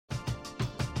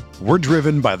We're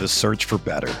driven by the search for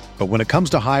better. But when it comes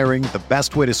to hiring, the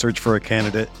best way to search for a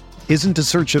candidate isn't to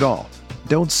search at all.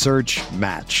 Don't search,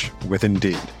 match with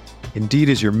Indeed. Indeed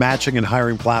is your matching and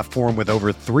hiring platform with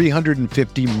over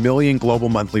 350 million global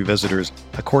monthly visitors,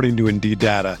 according to Indeed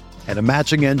data, and a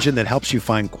matching engine that helps you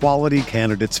find quality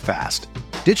candidates fast.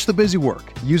 Ditch the busy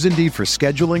work. Use Indeed for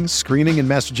scheduling, screening, and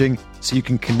messaging so you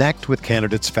can connect with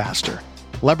candidates faster.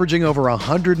 Leveraging over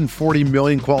 140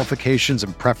 million qualifications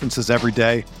and preferences every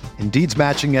day, Indeed's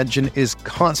matching engine is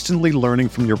constantly learning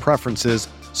from your preferences,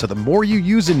 so the more you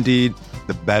use Indeed,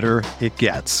 the better it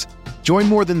gets. Join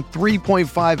more than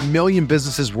 3.5 million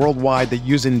businesses worldwide that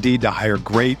use Indeed to hire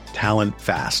great talent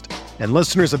fast. And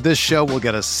listeners of this show will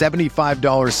get a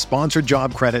 $75 sponsored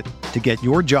job credit to get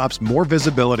your jobs more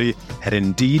visibility at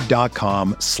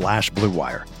Indeed.com/Blue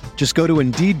Wire. Just go to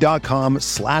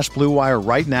Indeed.com/Blue Wire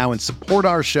right now and support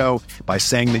our show by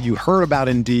saying that you heard about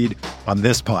Indeed on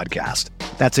this podcast.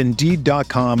 That's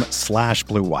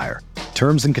Indeed.com/Blue Wire.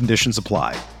 Terms and conditions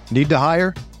apply. Need to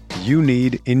hire? You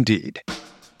need Indeed.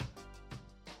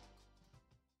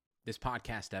 This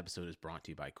podcast episode is brought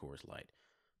to you by Coors Light.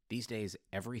 These days,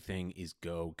 everything is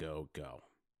go, go, go.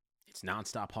 It's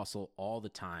nonstop hustle all the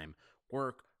time.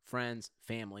 Work, friends,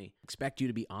 family, expect you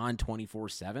to be on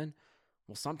 24/7.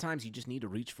 Well, sometimes you just need to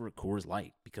reach for a Coors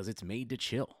Light because it's made to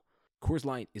chill. Coors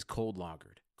Light is cold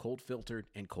lagered, cold filtered,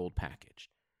 and cold packaged.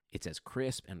 It's as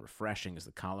crisp and refreshing as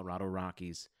the Colorado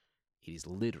Rockies. It is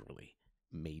literally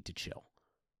made to chill.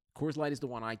 Coors Light is the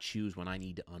one I choose when I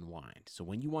need to unwind. So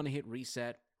when you want to hit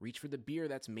reset, reach for the beer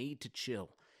that's made to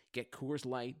chill. Get Coors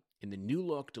Light in the new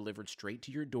look delivered straight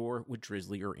to your door with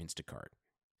Drizzly or Instacart.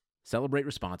 Celebrate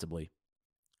responsibly.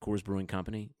 Coors Brewing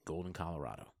Company, Golden,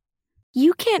 Colorado.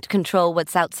 You can't control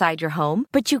what's outside your home,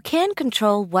 but you can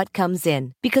control what comes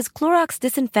in. Because Clorox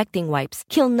disinfecting wipes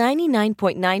kill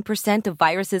 99.9% of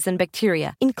viruses and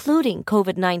bacteria, including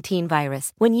COVID-19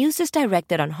 virus, when used as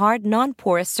directed on hard,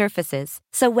 non-porous surfaces.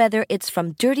 So whether it's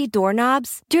from dirty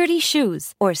doorknobs, dirty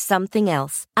shoes, or something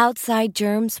else, outside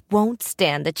germs won't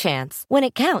stand a chance. When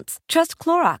it counts, trust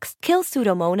Clorox. Kill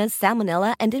Pseudomonas,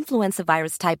 Salmonella, and influenza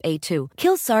virus type A2.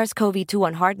 Kill SARS-CoV-2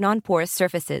 on hard, non-porous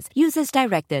surfaces. Use as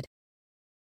directed.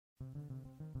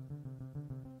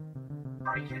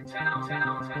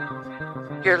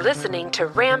 You're listening to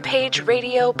Rampage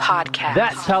Radio Podcast.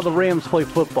 That's how the Rams play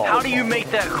football. How do you make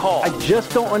that call? I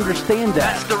just don't understand that.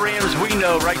 That's the Rams we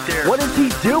know right there. What is he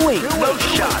doing? No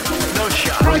shot. No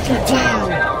shot. Break it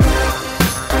down.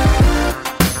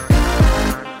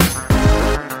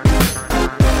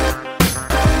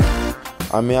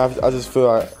 I mean, I just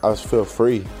feel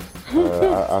free.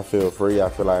 I feel free. I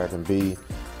feel like I can be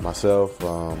myself.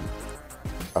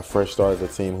 A fresh start as a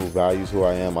team who values who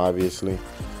I am, obviously,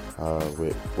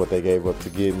 with what they gave up to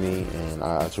get me, and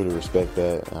I truly respect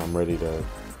that. I'm ready to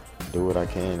do what I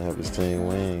can to help this team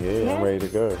win. Yeah, I'm ready to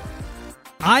go.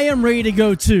 I am ready to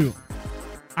go, too.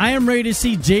 I am ready to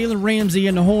see Jalen Ramsey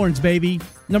in the horns, baby.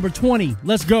 Number 20,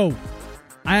 let's go.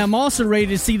 I am also ready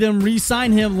to see them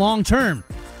re-sign him long-term,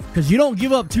 because you don't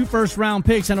give up 2 first-round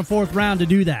picks and a 4th round to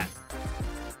do that,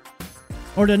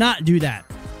 or to not do that.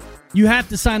 You have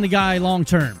to sign the guy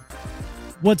long-term.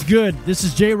 What's good? This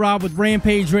is J-Rob with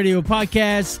Rampage Radio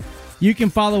Podcast. You can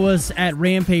follow us at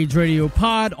Rampage Radio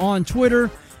Pod on Twitter.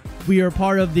 We are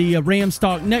part of the Rams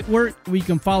Talk Network. We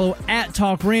can follow at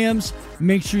Talk Rams.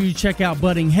 Make sure you check out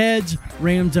Butting Heads,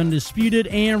 Rams Undisputed,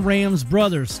 and Rams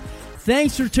Brothers.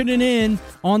 Thanks for tuning in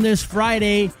on this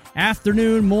Friday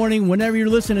afternoon, morning, whenever you're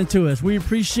listening to us. We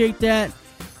appreciate that.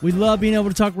 We love being able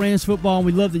to talk Rams football, and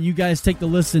we love that you guys take the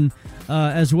listen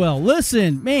as well.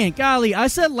 Listen, man, golly, I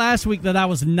said last week that I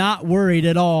was not worried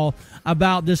at all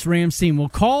about this Rams team. Well,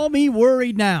 call me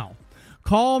worried now.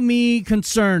 Call me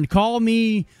concerned. Call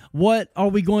me, what are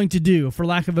we going to do, for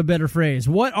lack of a better phrase?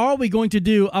 What are we going to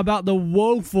do about the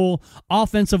woeful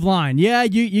offensive line? Yeah,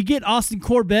 you get Austin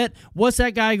Corbett. What's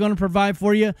that guy going to provide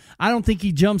for you? I don't think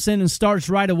he jumps in and starts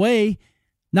right away.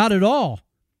 Not at all.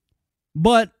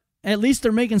 But at least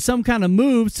they're making some kind of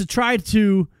moves to try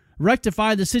to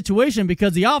rectify the situation,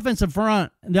 because the offensive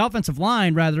line,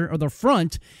 or the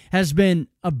front, has been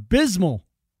abysmal.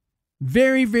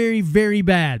 Very, very, very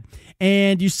bad.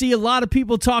 And you see a lot of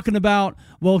people talking about,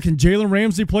 well, can Jalen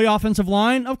Ramsey play offensive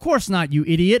line? Of course not, you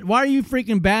idiot. Why are you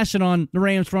freaking bashing on the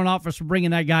Rams front office for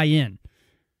bringing that guy in?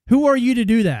 Who are you to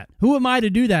do that? Who am I to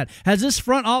do that? Has this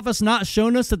front office not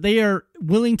shown us that they are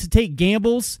willing to take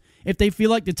gambles if they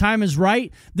feel like the time is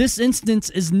right? This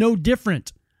instance is no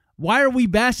different. Why are we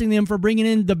bashing them for bringing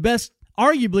in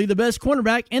arguably the best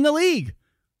cornerback in the league?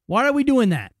 Why are we doing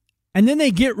that? And then they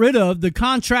get rid of the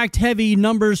contract-heavy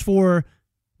numbers for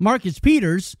Marcus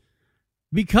Peters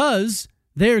because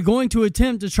they are going to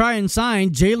attempt to try and sign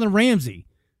Jalen Ramsey.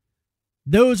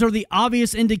 Those are the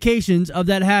obvious indications of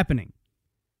that happening.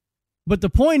 But the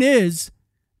point is,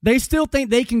 they still think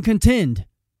they can contend.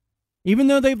 Even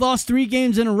though they've lost 3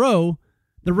 games in a row,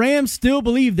 the Rams still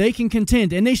believe they can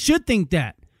contend, and they should think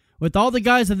that. With all the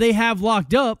guys that they have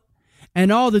locked up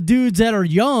and all the dudes that are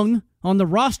young on the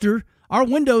roster, our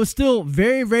window is still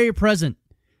very, very present.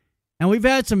 And we've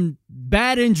had some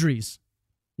bad injuries.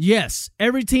 Yes,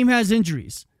 every team has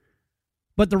injuries.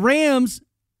 But the Rams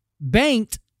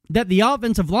banked that the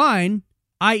offensive line,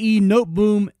 i.e.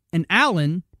 Noteboom and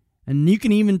Allen, and you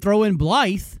can even throw in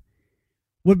Blythe,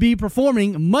 would be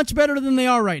performing much better than they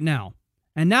are right now.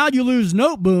 And now you lose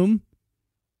Noteboom,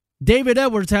 David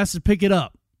Edwards has to pick it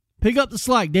up. Pick up the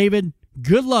slack, David.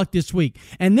 Good luck this week.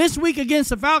 And this week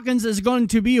against the Falcons is going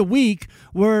to be a week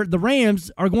where the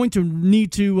Rams are going to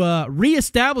need to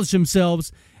reestablish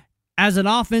themselves as an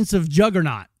offensive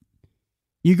juggernaut.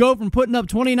 You go from putting up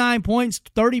 29 points,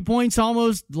 30 points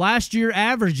almost last year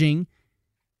averaging,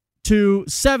 to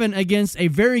 7 against a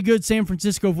very good San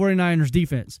Francisco 49ers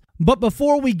defense. But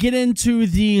before we get into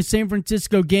the San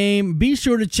Francisco game, be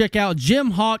sure to check out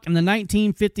Jim Hawk and the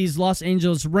 1950s Los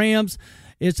Angeles Rams.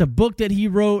 It's a book that he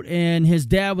wrote, and his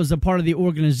dad was a part of the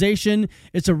organization.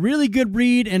 It's a really good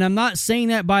read, and I'm not saying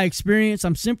that by experience.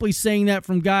 I'm simply saying that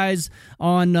from guys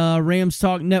on Rams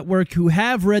Talk Network who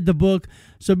have read the book.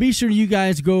 So be sure you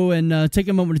guys go and take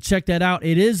a moment to check that out.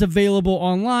 It is available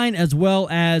online as well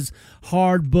as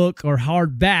hard book or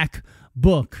hardback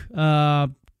book.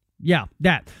 Yeah,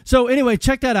 that. So anyway,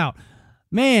 check that out.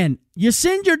 Man, you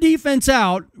send your defense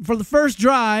out for the first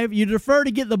drive, you defer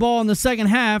to get the ball in the second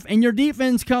half, and your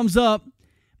defense comes up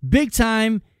big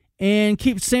time and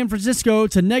keeps San Francisco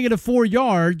to -4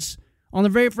 yards on the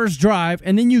very first drive,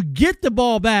 and then you get the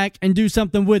ball back and do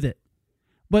something with it.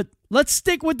 But let's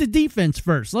stick with the defense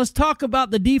first. Let's talk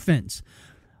about the defense.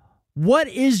 What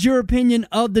is your opinion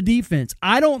of the defense?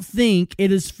 I don't think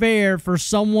it is fair for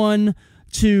someone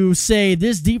to say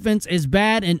this defense is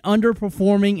bad and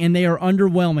underperforming and they are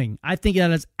underwhelming. I think that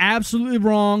is absolutely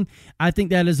wrong. I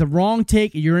think that is a wrong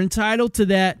take. You're entitled to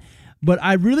that. But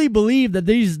I really believe that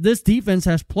this defense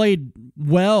has played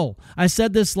well. I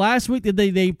said this last week that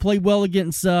they played well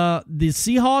against the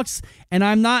Seahawks, and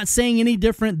I'm not saying any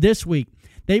different this week.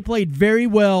 They played very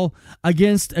well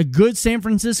against a good San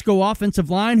Francisco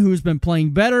offensive line who's been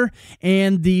playing better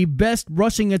and the best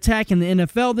rushing attack in the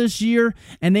NFL this year,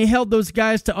 and they held those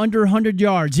guys to under 100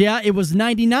 yards. Yeah, it was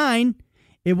 99.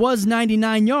 It was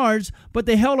 99 yards, but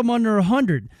they held them under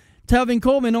 100. Tevin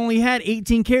Coleman only had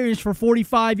 18 carries for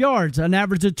 45 yards, an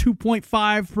average of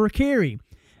 2.5 per carry.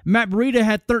 Matt Breida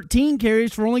had 13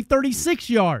 carries for only 36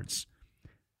 yards.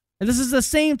 And this is the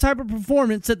same type of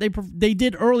performance that they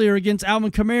did earlier against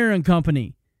Alvin Kamara and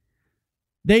company.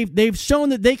 They've shown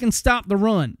that they can stop the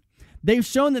run. They've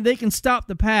shown that they can stop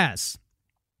the pass.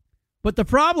 But the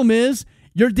problem is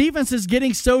your defense is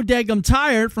getting so daggum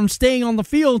tired from staying on the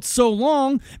field so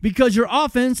long because your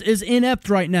offense is inept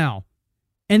right now.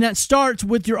 And that starts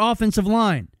with your offensive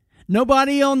line.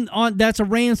 Nobody on that's a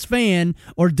Rams fan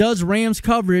or does Rams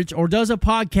coverage or does a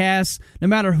podcast, no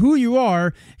matter who you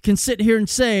are, can sit here and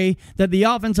say that the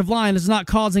offensive line is not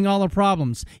causing all the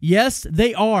problems. Yes,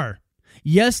 they are.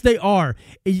 Yes, they are.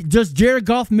 Does Jared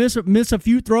Goff miss a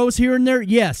few throws here and there?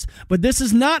 Yes. But this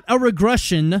is not a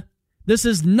regression. This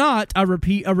is not, a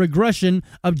regression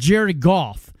of Jared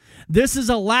Goff. This is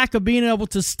a lack of being able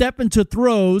to step into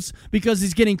throws because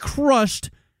he's getting crushed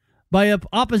by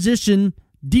opposition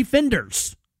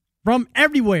defenders from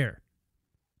everywhere.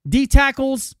 D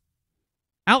tackles,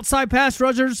 outside pass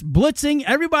rushers, blitzing.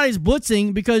 Everybody's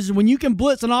blitzing because when you can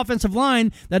blitz an offensive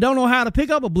line that don't know how to pick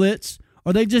up a blitz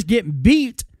or they just get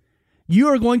beat, you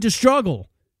are going to struggle.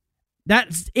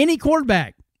 That's any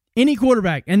quarterback.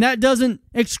 And that doesn't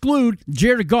exclude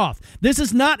Jared Goff. This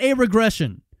is not a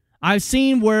regression. I've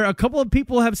seen where a couple of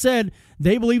people have said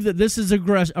they believe that this is a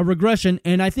regression,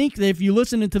 and I think that if you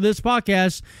listen to this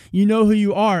podcast, you know who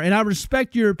you are, and I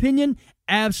respect your opinion,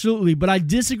 absolutely, but I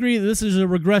disagree that this is a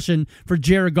regression for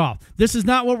Jared Goff. This is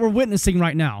not what we're witnessing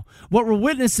right now. What we're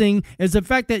witnessing is the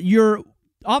fact that your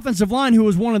offensive line, who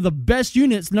was one of the best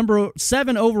units, number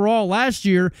 7 overall last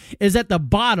year, is at the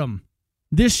bottom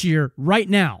this year right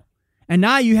now. And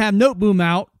now you have Noteboom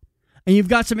out, and you've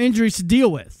got some injuries to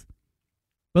deal with.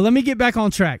 But let me get back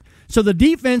on track. So the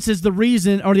defense is the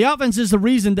reason, or the offense is the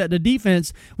reason that the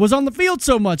defense was on the field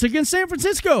so much against San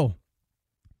Francisco.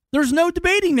 There's no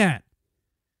debating that.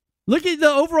 Look at the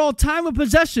overall time of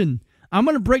possession. I'm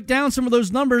going to break down some of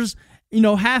those numbers,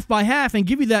 half by half and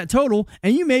give you that total,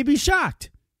 and you may be shocked.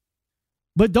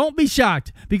 But don't be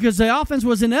shocked, because the offense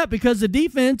was inept because the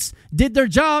defense did their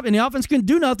job and the offense couldn't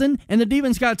do nothing, and the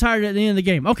defense got tired at the end of the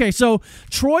game. Okay, so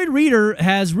Troy Reeder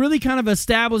has really kind of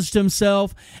established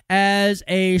himself as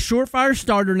a surefire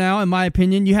starter now, in my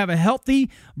opinion. You have a healthy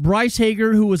Bryce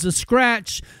Hager, who was a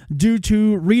scratch due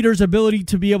to Reeder's ability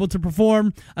to be able to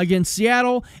perform against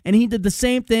Seattle, and he did the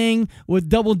same thing with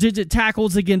double-digit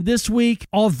tackles again this week,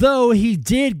 although he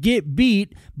did get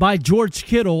beat by George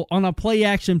Kittle on a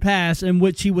play-action pass in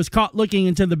which he was caught looking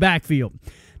into the backfield.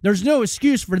 There's no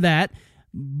excuse for that,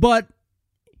 but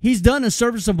he's done a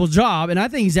serviceable job, and I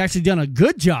think he's actually done a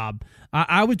good job.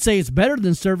 I would say it's better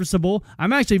than serviceable.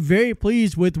 I'm actually very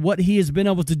pleased with what he has been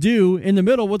able to do in the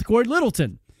middle with Corey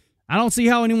Littleton. I don't see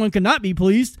how anyone could not be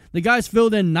pleased. The guy's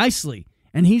filled in nicely,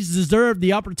 and he's deserved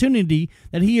the opportunity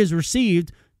that he has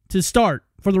received to start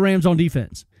for the Rams on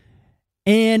defense.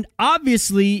 And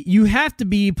obviously, you have to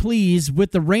be pleased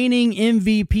with the reigning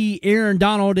MVP Aaron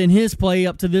Donald and his play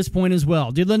up to this point as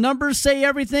well. Do the numbers say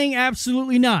everything?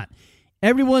 Absolutely not.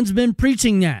 Everyone's been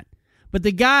preaching that. But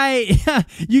the guy,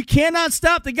 you cannot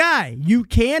stop the guy. You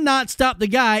cannot stop the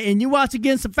guy. And you watch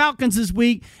against the Falcons this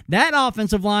week, that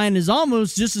offensive line is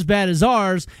almost just as bad as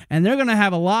ours, and they're going to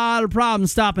have a lot of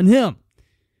problems stopping him.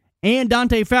 And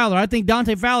Dante Fowler. I think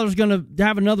Dante Fowler is going to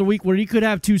have another week where he could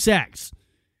have 2 sacks.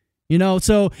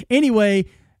 So anyway,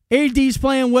 AD's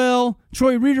playing well.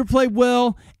 Troy Reeder played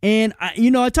well. And,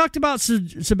 I talked about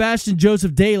Sebastian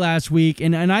Joseph Day last week,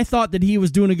 and I thought that he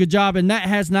was doing a good job, and that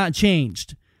has not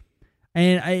changed.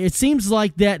 And it seems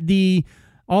like that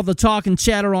all the talk and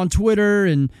chatter on Twitter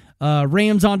and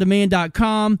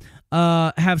RamsOnDemand.com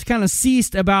have kind of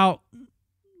ceased about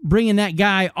bringing that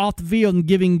guy off the field and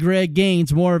giving Greg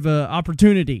Gaines more of an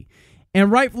opportunity. And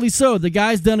rightfully so. The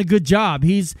guy's done a good job.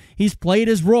 He's played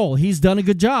his role. He's done a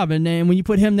good job. And when you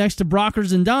put him next to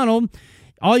Brockers and Donald,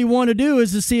 all you want to do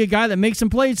is to see a guy that makes some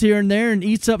plays here and there and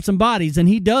eats up some bodies. And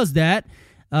he does that.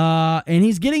 And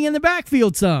he's getting in the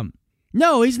backfield some.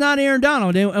 No, he's not Aaron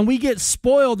Donald. And we get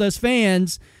spoiled as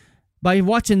fans by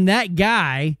watching that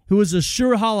guy who is a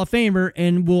sure Hall of Famer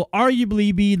and will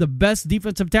arguably be the best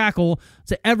defensive tackle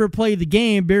to ever play the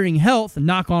game, bearing health,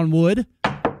 knock on wood.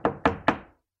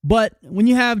 But when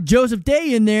you have Joseph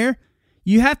Day in there,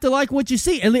 you have to like what you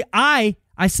see. At least I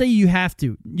say you have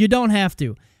to. You don't have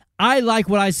to. I like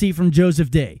what I see from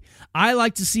Joseph Day. I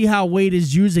like to see how Wade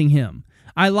is using him.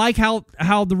 I like how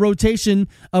the rotation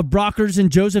of Brockers and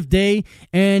Joseph Day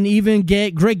and even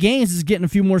Greg Gaines is getting a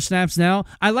few more snaps now.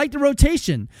 I like the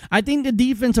rotation. I think the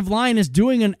defensive line is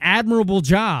doing an admirable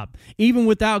job, even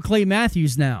without Clay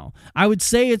Matthews now. I would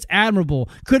say it's admirable.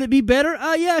 Could it be better?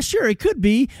 Yeah, sure, it could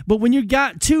be. But when you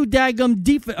got 2 daggum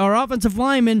offensive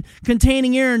linemen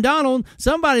containing Aaron Donald,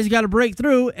 somebody's got to break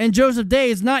through, and Joseph Day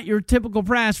is not your typical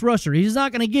pass rusher. He's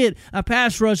not going to get a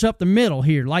pass rush up the middle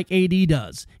here like AD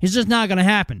does. He's just not going to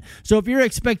happen. So if your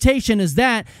expectation is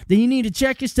that, then you need to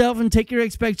check yourself and take your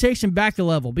expectation back a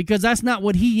level, because that's not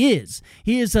what he is.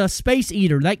 He is a space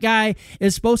eater. That guy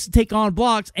is supposed to take on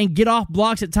blocks and get off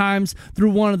blocks at times through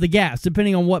one of the gaps,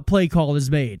 depending on what play call is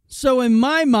made. So in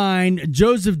my mind,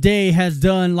 Joseph Day has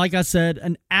done, like I said,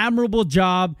 an admirable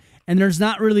job, and there's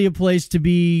not really a place to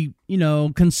be,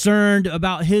 concerned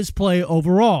about his play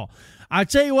overall. I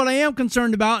tell you what I am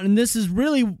concerned about, and this is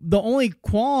really the only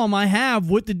qualm I have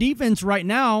with the defense right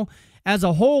now as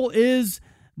a whole, is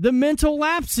the mental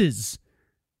lapses.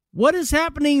 What is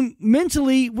happening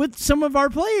mentally with some of our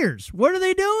players? What are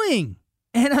they doing?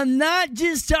 And I'm not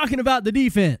just talking about the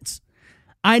defense.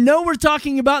 I know we're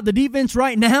talking about the defense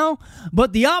right now,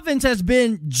 but the offense has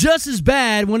been just as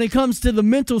bad when it comes to the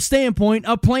mental standpoint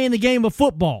of playing the game of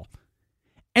football.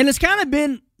 And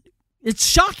it's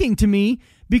shocking to me,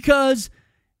 because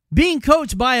being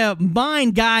coached by a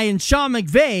mind guy in Sean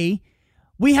McVay,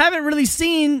 we haven't really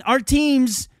seen our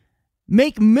teams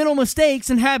make mental mistakes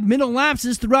and have mental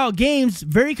lapses throughout games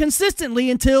very consistently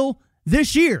until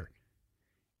this year.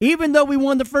 Even though we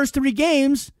won the first 3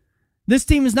 games, this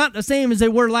team is not the same as they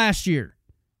were last year.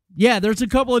 Yeah, there's a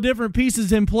couple of different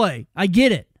pieces in play. I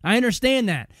get it. I understand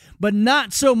that. But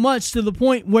not so much to the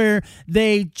point where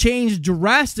they change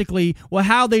drastically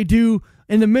how they do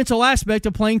in the mental aspect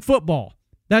of playing football.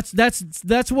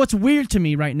 That's what's weird to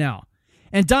me right now.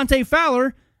 And Dante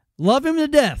Fowler, love him to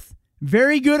death.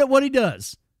 Very good at what he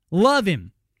does. Love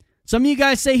him. Some of you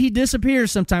guys say he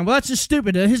disappears sometime. Well, that's just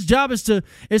stupid. His job is to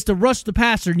rush the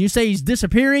passer, and you say he's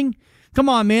disappearing? Come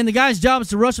on, man. The guy's job is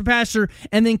to rush the passer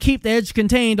and then keep the edge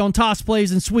contained on toss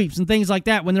plays and sweeps and things like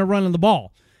that when they're running the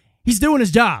ball. He's doing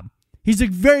his job. He's a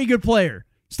very good player.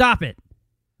 Stop it.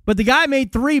 But the guy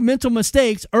made 3 mental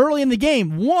mistakes early in the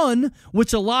game. One,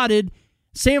 which allotted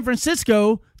San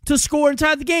Francisco to score and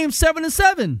tie the game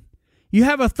 7-7. You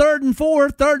have a 3rd and 4,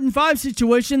 3rd and 5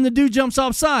 situation. The dude jumps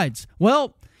off sides.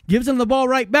 Well, gives them the ball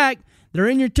right back. They're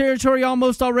in your territory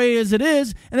almost already as it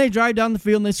is, and they drive down the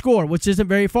field and they score, which isn't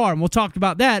very far. And we'll talk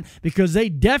about that because they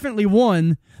definitely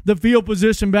won the field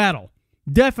position battle.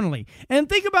 Definitely. And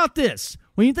think about this.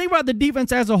 When you think about the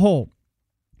defense as a whole,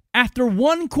 after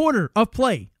 1 quarter of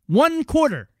play, 1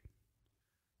 quarter,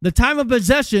 the time of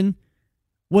possession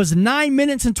was 9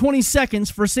 minutes and 20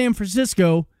 seconds for San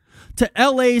Francisco to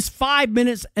LA's 5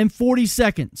 minutes and 40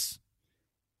 seconds.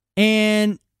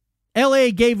 And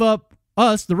LA gave up,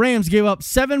 the Rams gave up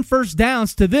 7 first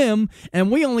downs to them,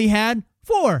 and we only had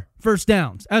 4 first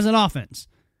downs as an offense.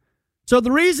 So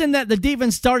the reason that the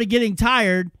defense started getting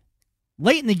tired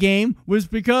late in the game was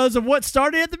because of what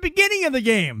started at the beginning of the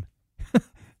game.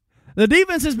 The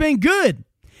defense has been good.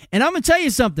 And I'm going to tell you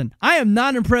something. I am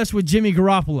not impressed with Jimmy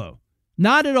Garoppolo.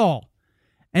 Not at all.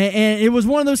 And it was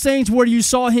one of those things where you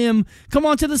saw him come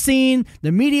onto the scene.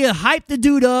 The media hyped the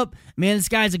dude up. Man, this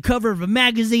guy's a cover of a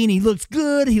magazine. He looks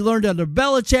good. He learned under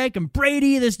Belichick and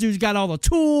Brady. This dude's got all the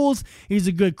tools. He's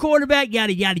a good quarterback.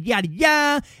 Yada, yada, yada,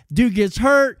 yada. Dude gets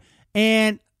hurt.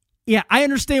 And, yeah, I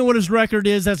understand what his record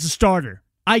is as a starter.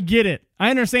 I get it.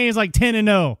 I understand he's like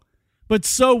 10-0. But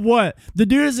so what? The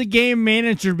dude is a game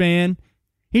manager, man.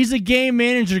 He's a game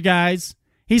manager, guys.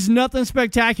 He's nothing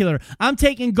spectacular. I'm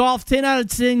taking Goff 10 out of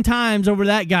 10 times over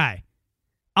that guy.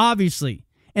 Obviously.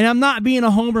 And I'm not being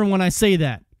a homer when I say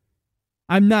that.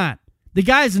 I'm not. The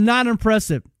guy's not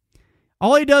impressive.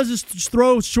 All he does is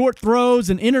throw short throws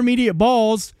and intermediate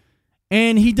balls,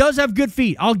 and he does have good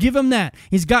feet. I'll give him that.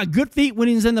 He's got good feet when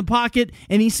he's in the pocket,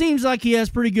 and he seems like he has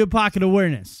pretty good pocket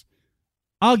awareness.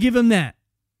 I'll give him that.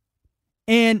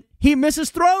 And he misses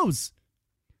throws.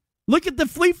 Look at the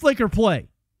flea flicker play.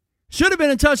 Should have been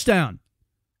a touchdown.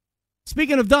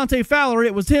 Speaking of Dante Fowler,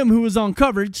 it was him who was on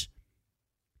coverage.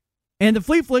 And the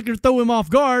flea flicker threw him off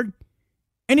guard.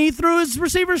 And he threw his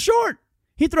receiver short.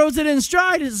 He throws it in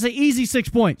stride. It's an easy 6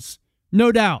 points.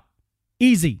 No doubt.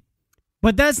 Easy.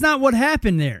 But that's not what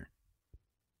happened there.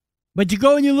 But you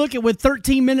go and you look at with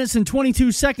 13 minutes and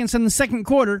 22 seconds in the second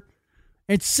quarter.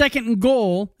 It's 2nd and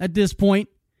goal at this point.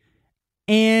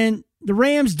 And the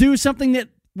Rams do something that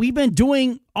we've been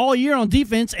doing all year on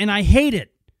defense, and I hate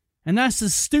it. And that's the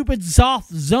stupid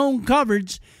soft zone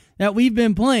coverage that we've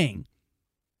been playing.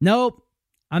 Nope,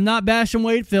 I'm not bashing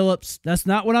Wade Phillips. That's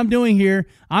not what I'm doing here.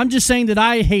 I'm just saying that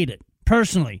I hate it,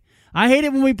 personally. I hate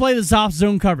it when we play the soft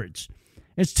zone coverage.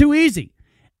 It's too easy.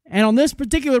 And on this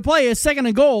particular play, it's 2nd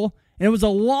and goal, and it was a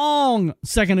long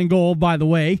 2nd and goal, by the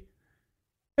way.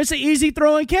 It's an easy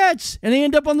throw and catch, and they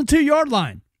end up on the 2-yard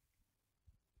line.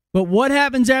 But what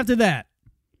happens after that?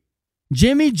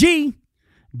 Jimmy G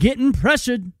getting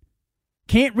pressured,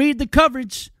 can't read the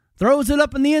coverage, throws it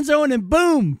up in the end zone, and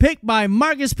boom, picked by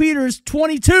Marcus Peters,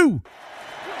 22.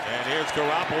 And here's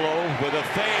Garoppolo with a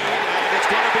fade, and it's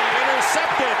going to be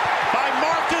intercepted by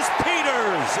Marcus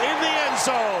Peters in the end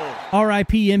zone.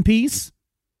 R.I.P. in peace.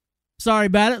 Sorry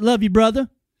about it. Love you, brother.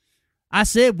 I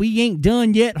said we ain't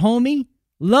done yet, homie.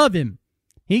 Love him.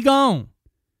 He gone.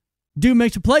 Dude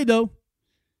makes a play, though.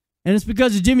 And it's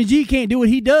because Jimmy G can't do what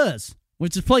he does,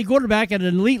 which is play quarterback at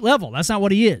an elite level. That's not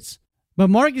what he is.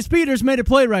 But Marcus Peters made a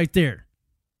play right there.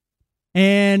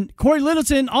 And Corey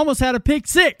Littleton almost had a pick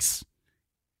 6.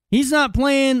 He's not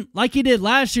playing like he did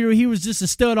last year. He was just a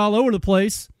stud all over the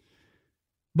place.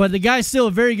 But the guy's still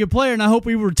a very good player, and I hope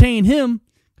we retain him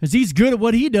because he's good at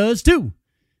what he does too,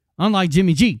 unlike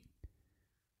Jimmy G.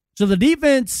 So the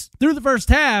defense, through the first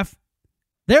half,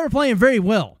 they were playing very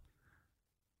well.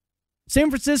 San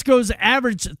Francisco's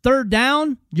average 3rd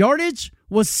down yardage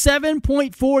was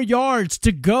 7.4 yards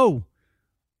to go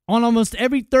on almost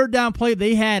every 3rd down play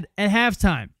they had at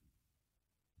halftime.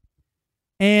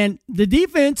 And the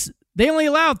defense, they only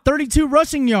allowed 32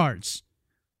 rushing yards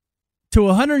to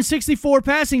 164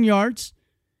 passing yards.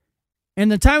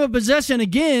 And the time of possession,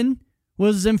 again,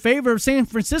 was in favor of San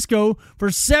Francisco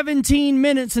for 17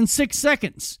 minutes and 6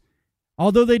 seconds.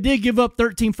 Although they did give up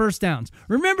 13 first downs.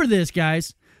 Remember this,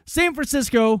 guys. San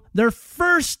Francisco, they're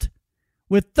first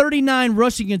with 39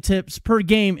 rushing attempts per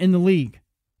game in the league.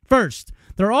 First.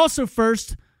 They're also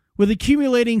first with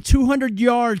accumulating 200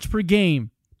 yards per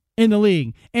game in the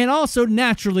league. And also,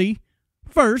 naturally,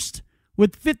 first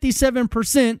with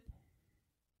 57%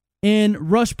 in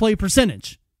rush play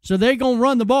percentage. So they're going to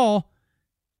run the ball,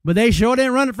 but they sure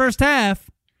didn't run it first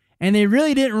half. And they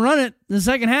really didn't run it the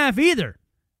second half either.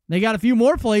 They got a few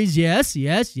more plays, yes.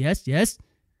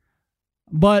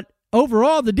 But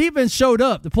overall, the defense showed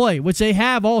up to play, which they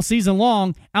have all season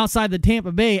long outside the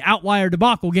Tampa Bay outlier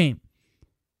debacle game.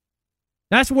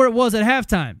 That's where it was at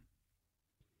halftime.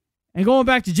 And going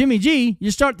back to Jimmy G,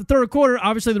 you start the third quarter.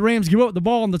 Obviously, the Rams give up the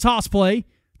ball on the toss play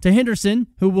to Henderson,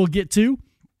 who we'll get to.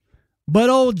 But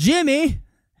old Jimmy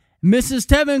misses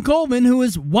Tevin Coleman, who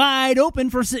is wide open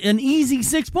for an easy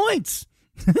 6 points.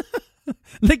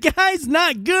 The guy's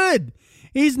not good.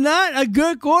 He's not a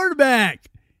good quarterback.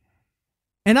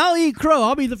 And I'll eat crow.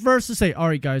 I'll be the first to say, all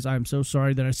right, guys, I'm so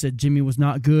sorry that I said Jimmy was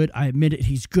not good. I admit it.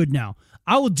 He's good now.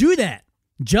 I will do that.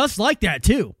 Just like that,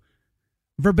 too.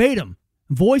 Verbatim.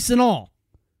 Voice and all.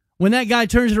 When that guy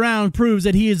turns around and proves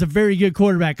that he is a very good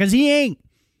quarterback. Because he ain't.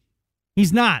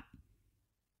 He's not.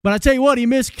 But I tell you what, he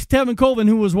missed Tevin Coleman,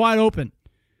 who was wide open.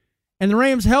 And the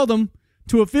Rams held him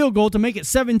to a field goal to make it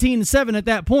 17-7 at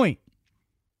that point.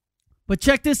 But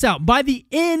check this out. By the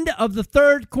end of the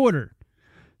third quarter,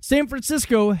 San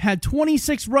Francisco had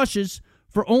 26 rushes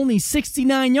for only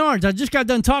 69 yards. I just got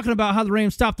done talking about how the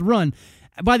Rams stopped the run.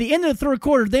 By the end of the third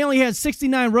quarter, they only had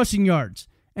 69 rushing yards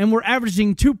and were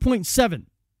averaging 2.7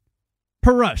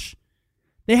 per rush.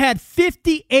 They had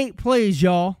 58 plays,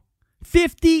 y'all.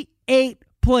 58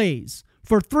 plays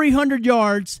for 300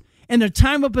 yards and a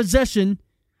time of possession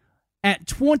at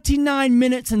 29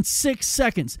 minutes and 6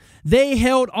 seconds. They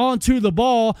held onto the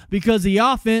ball because the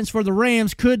offense for the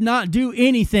Rams could not do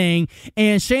anything.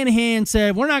 And Shanahan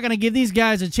said, we're not going to give these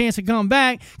guys a chance to come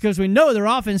back because we know their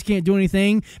offense can't do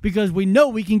anything, because we know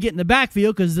we can get in the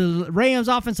backfield because the Rams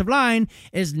offensive line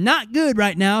is not good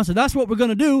right now. So that's what we're going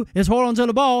to do, is hold on to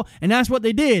the ball. And that's what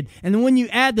they did. And then when you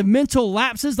add the mental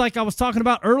lapses like I was talking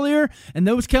about earlier, and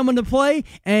those come into play,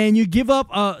 and you give up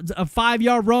a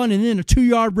 5-yard run and then a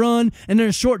 2-yard run and then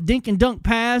a short dink and dunk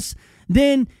pass,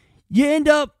 then you end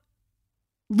up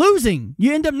losing.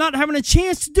 You end up not having a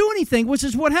chance to do anything, which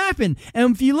is what happened.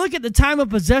 And if you look at the time of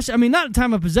possession, not the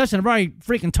time of possession, I've already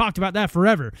freaking talked about that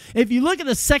forever. If you look at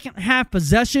the second half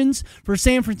possessions for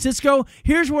San Francisco,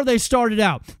 here's where they started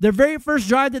out. Their very first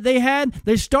drive that they had,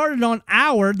 they started on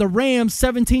the Rams'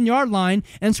 17-yard line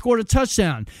and scored a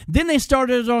touchdown. Then they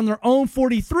started on their own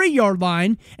 43-yard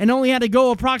line and only had to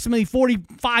go approximately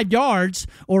 45 yards,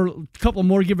 or a couple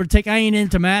more, give or take. I ain't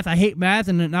into math. I hate math,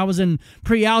 and I was in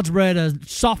pre-algebra at a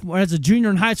sophomore, as a junior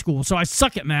in high school, so I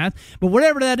suck at math. But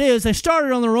whatever that is, they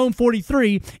started on their own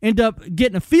 43, end up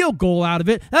getting a field goal out of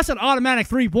it. That's an automatic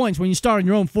 3 points when you start on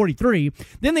your own 43.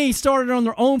 Then they started on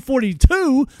their own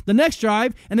 42 the next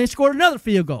drive, and they scored another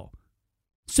field goal.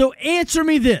 So answer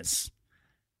me this.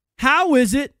 How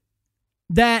is it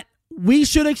that we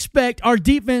should expect our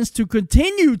defense to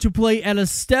continue to play at a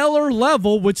stellar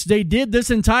level, which they did this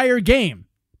entire game?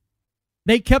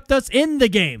 They kept us in the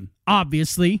game,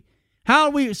 obviously. How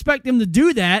do we expect them to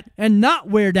do that and not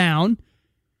wear down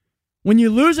when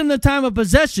you lose in the time of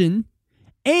possession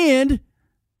and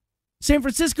San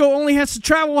Francisco only has to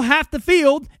travel half the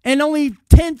field and only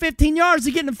 10, 15 yards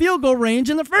to get in the field goal range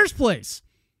in the first place?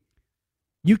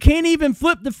 You can't even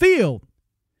flip the field.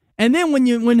 And then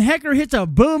when Hecker hits a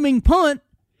booming punt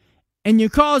and you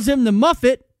cause him to muff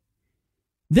it,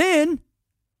 then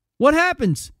what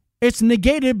happens? It's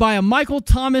negated by a Michael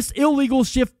Thomas illegal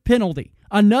shift penalty.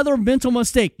 Another mental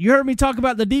mistake. You heard me talk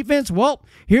about the defense? Well,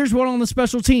 here's one on the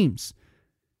special teams.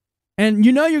 And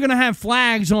you know you're going to have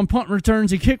flags on punt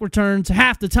returns and kick returns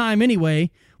half the time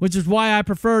anyway, which is why I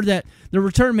prefer that the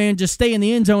return man just stay in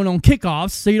the end zone on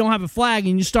kickoffs so you don't have a flag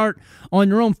and you start on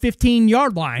your own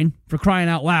 15-yard line, for crying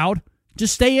out loud.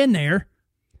 Just stay in there.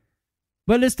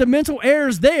 But it's the mental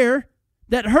errors there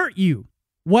that hurt you.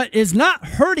 What is not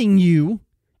hurting you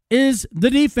is the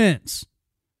defense.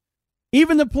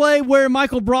 Even the play where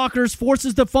Michael Brockers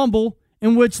forces the fumble,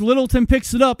 in which Littleton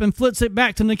picks it up and flips it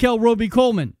back to Nickel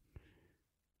Roby-Coleman.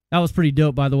 That was pretty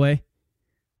dope, by the way.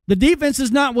 The defense is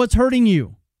not what's hurting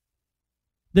you.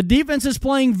 The defense is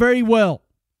playing very well.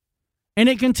 And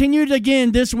it continued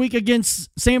again this week against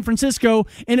San Francisco,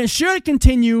 and it should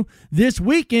continue this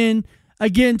weekend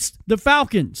against the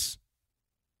Falcons.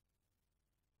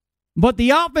 But the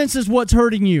offense is what's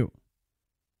hurting you.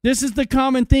 This is the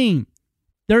common theme.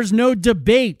 There's no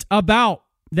debate about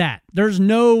that. There's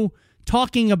no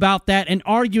talking about that and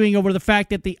arguing over the fact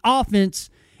that the offense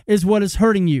is what is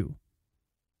hurting you.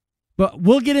 But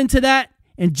we'll get into that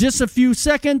in just a few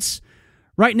seconds.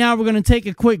 Right now, we're going to take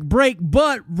a quick break.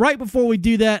 But right before we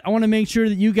do that, I want to make sure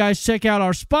that you guys check out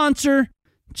our sponsor.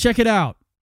 Check it out.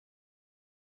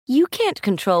 You can't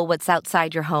control what's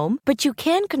outside your home, but you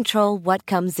can control what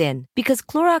comes in. Because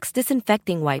Clorox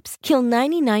disinfecting wipes kill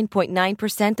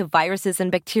 99.9% of viruses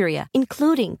and bacteria,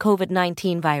 including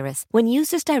COVID-19 virus, when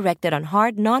used as directed on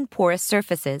hard, non-porous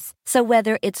surfaces. So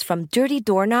whether it's from dirty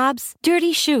doorknobs,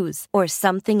 dirty shoes, or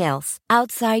something else,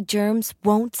 outside germs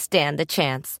won't stand a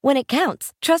chance. When it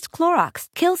counts, trust Clorox.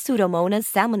 Kill Pseudomonas,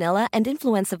 Salmonella, and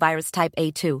influenza virus type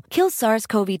A2. Kill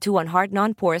SARS-CoV-2 on hard,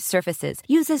 non-porous surfaces.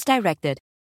 Use as directed.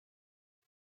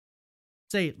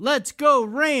 Say, let's go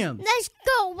Rams! Let's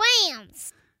go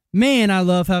Rams! Man, I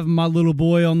love having my little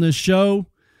boy on this show.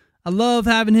 I love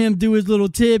having him do his little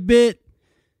tidbit.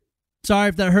 Sorry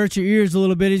if that hurts your ears a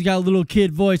little bit. He's got a little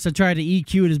kid voice. I tried to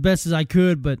EQ it as best as I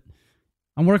could, but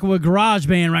I'm working with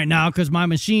GarageBand right now because my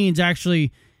machine's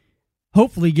actually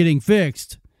hopefully getting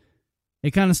fixed.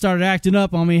 It kind of started acting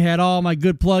up on me. Had all my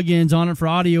good plugins on it for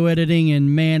audio editing,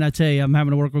 and man, I tell you, I'm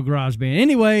having to work with GarageBand.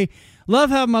 Anyway,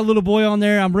 love having my little boy on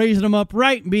there. I'm raising him up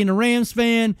right and being a Rams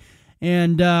fan.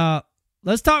 And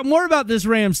let's talk more about this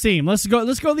Rams team. Let's go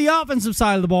to the offensive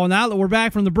side of the ball now that we're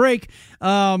back from the break.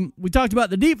 We talked about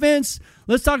the defense.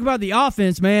 Let's talk about the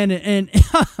offense, man. And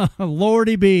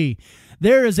Lordy B.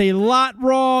 There is a lot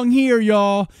wrong here,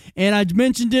 y'all. And I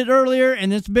mentioned it earlier,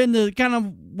 and it's been the kind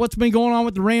of what's been going on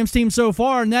with the Rams team so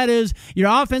far, and that is your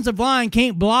offensive line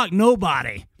can't block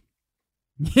nobody.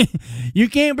 You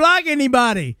can't block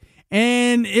anybody.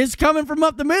 And it's coming from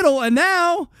up the middle. And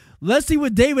now, let's see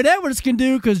what David Edwards can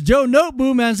do, because Joe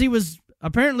Noteboom, as he was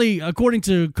apparently, according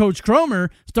to Coach Cromer,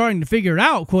 starting to figure it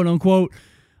out, quote-unquote,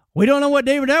 we don't know what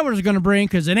David Edwards is going to bring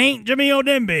because it ain't Jamil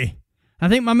Demby. I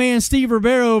think my man Steve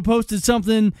Ribeiro posted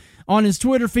something on his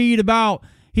Twitter feed about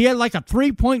he had like a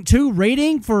 3.2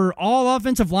 rating for all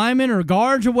offensive linemen or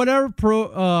guards or whatever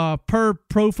per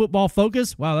Pro Football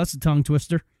Focus. Wow, that's a tongue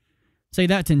twister. Say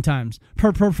that 10 times.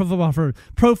 Pro Football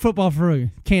Focus.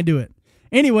 Can't do it.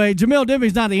 Anyway, Jamil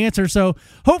Demby's not the answer, so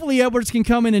hopefully Edwards can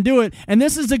come in and do it. And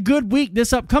this is a good week,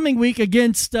 this upcoming week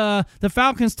against the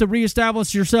Falcons, to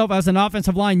reestablish yourself as an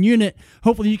offensive line unit.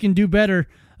 Hopefully you can do better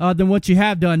than what you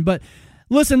have done. But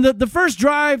listen, the first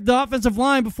drive, the offensive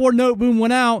line before Noteboom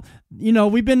went out,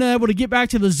 we've been able to get back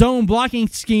to the zone blocking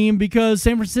scheme because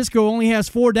San Francisco only has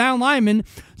 4 down linemen.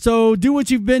 So do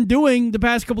what you've been doing the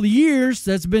past couple of years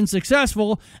that's been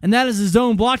successful, and that is a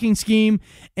zone blocking scheme.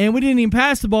 And we didn't even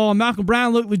pass the ball, and Malcolm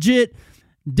Brown looked legit.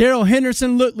 Daryl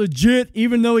Henderson looked legit,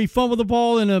 even though he fumbled the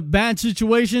ball in a bad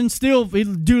situation. Still,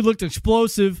 dude looked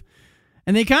explosive.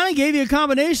 And they kind of gave you a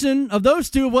combination of those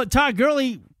two of what Todd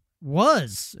Gurley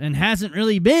was and hasn't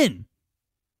really been.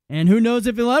 And who knows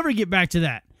if he'll ever get back to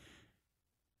that.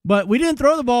 But we didn't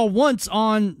throw the ball once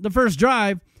on the first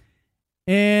drive.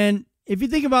 And if you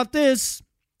think about this,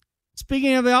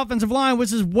 speaking of the offensive line,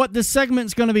 which is what this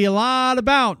segment's going to be a lot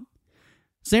about,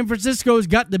 San Francisco's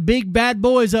got the big bad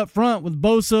boys up front with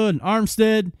Bosa and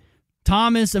Armstead,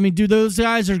 Thomas. I mean, dude, those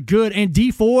guys are good. And D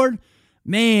Ford,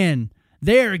 man,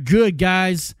 they're good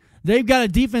guys. They've got a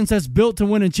defense that's built to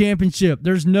win a championship.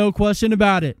 There's no question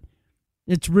about it.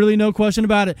 It's really no question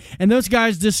about it. And those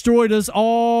guys destroyed us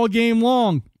all game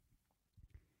long.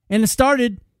 And it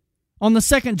started on the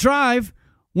second drive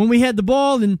when we had the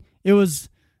ball, and it was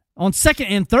on second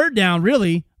and third down,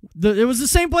 really. It was the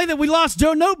same play that we lost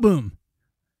Joe Noteboom.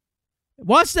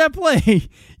 Watch that play.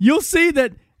 You'll see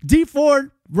that D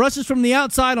Ford rushes from the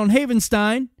outside on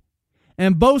Havenstein,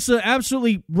 and Bosa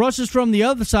absolutely rushes from the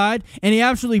other side, and he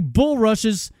absolutely bull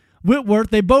rushes Whitworth.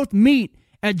 They both meet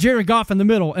at Jared Goff in the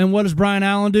middle. And what does Brian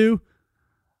Allen do?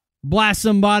 Blast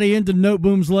somebody into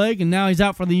Noteboom's leg, and now he's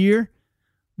out for the year.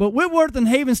 But Whitworth and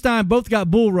Havenstein both got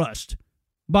bull rushed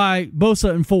by Bosa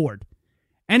and Ford.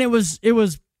 And it was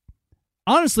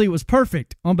honestly, it was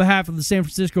perfect on behalf of the San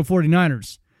Francisco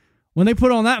 49ers. When they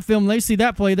put on that film, they see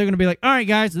that play, they're going to be like, all right,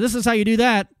 guys, this is how you do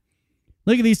that.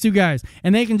 Look at these two guys.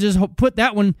 And they can just put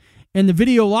that one in the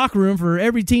video locker room for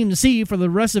every team to see for the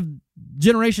rest of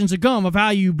generations to come of how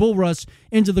you bull rush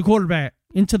into the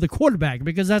quarterback,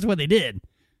 because that's what they did.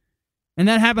 And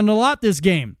that happened a lot this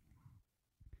game.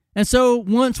 And so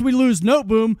once we lose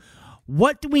Noteboom,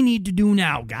 what do we need to do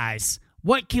now, guys?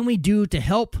 What can we do to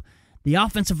help the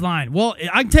offensive line? Well,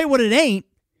 I can tell you what it ain't.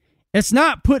 It's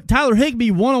not put Tyler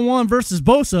Higbee one-on-one versus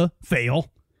Bosa,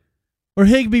 fail. Or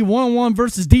Higbee one-on-one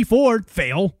versus D Ford,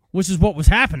 fail, which is what was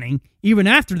happening even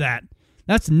after that.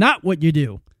 That's not what you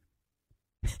do.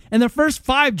 And the first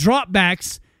 5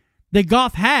 dropbacks that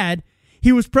Goff had,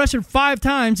 he was pressured 5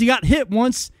 times, he got hit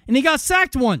once, and he got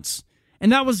sacked once.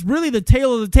 And that was really the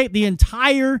tail of the tape. The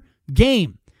entire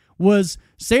game was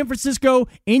San Francisco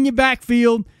in your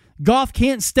backfield. Goff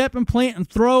can't step and plant and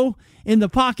throw. in the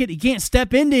pocket. He can't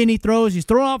step into any throws. He's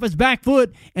throwing off his back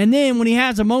foot. And then when he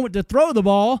has a moment to throw the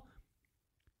ball,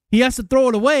 he has to throw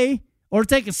it away or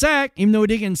take a sack, even though he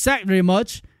didn't get sacked very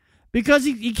much, because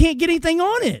he can't get anything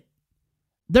on it.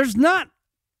 There's not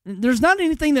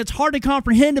anything that's hard to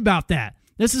comprehend about that.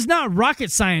 This is not rocket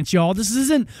science, y'all. This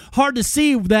isn't hard to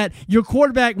see that your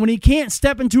quarterback, when he can't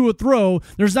step into a throw,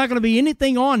 there's not going to be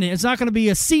anything on it. It's not going to be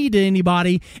a seed to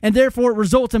anybody, and therefore it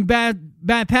results in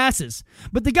bad passes.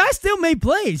 But the guy still made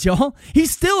plays, y'all.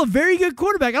 He's still a very good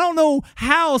quarterback. I don't know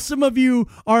how some of you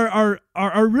are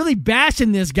really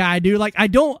bashing this guy, dude. Like, I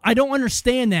don't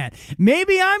understand that.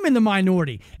 Maybe I'm in the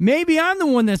minority. Maybe I'm the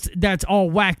one that's all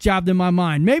whack jobbed in my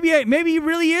mind. Maybe he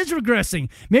really is regressing.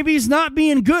 Maybe he's not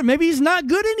being good. Maybe he's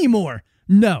not good anymore.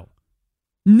 No.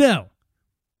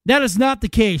 That is not the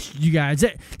case, you guys.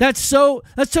 That's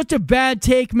such a bad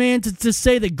take, man, to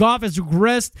say that Goff has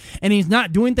regressed and he's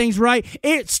not doing things right.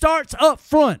 It starts up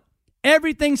front.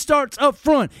 Everything starts up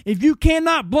front. If you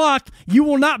cannot block, you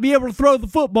will not be able to throw the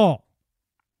football.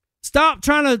 Stop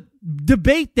trying to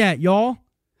debate that, y'all.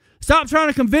 Stop trying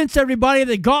to convince everybody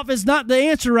that Goff is not the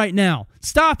answer right now.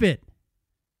 Stop it.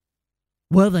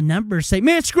 Well, the numbers say,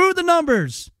 man, screw the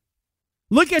numbers.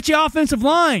 Look at your offensive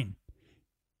line.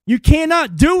 You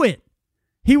cannot do it.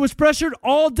 He was pressured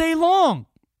all day long.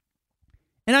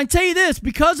 And I tell you this,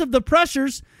 because of the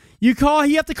pressures, you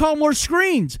have to call more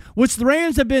screens, which the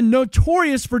Rams have been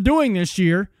notorious for doing this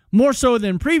year, more so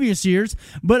than previous years.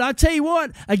 But I tell you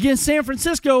what, against San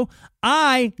Francisco,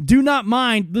 I do not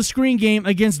mind the screen game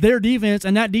against their defense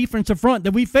and that defensive front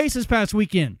that we faced this past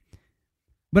weekend.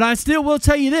 But I still will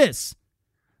tell you this.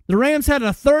 The Rams had a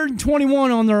 3rd and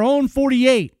 21 on their own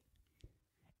 48.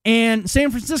 And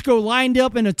San Francisco lined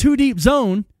up in a 2-deep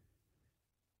zone.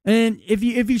 And if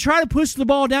you try to push the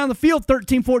ball down the field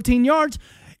 13, 14 yards,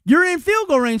 you're in field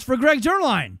goal range for Greg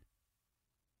Zuerlein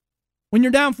when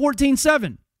you're down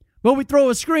 14-7. But we throw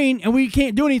a screen and we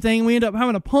can't do anything, and we end up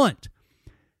having a punt.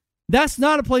 That's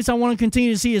not a place I want to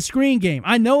continue to see a screen game.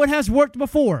 I know it has worked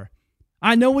before.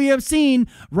 I know we have seen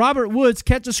Robert Woods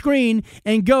catch a screen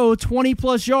and go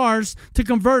 20-plus yards to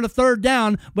convert a 3rd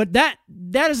down, but that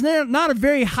is not a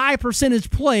very high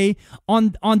percentage play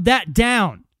on that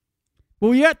down. But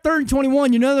when you're at 3rd and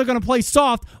 21, you know they're going to play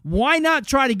soft. Why not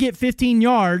try to get 15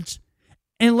 yards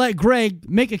and let Greg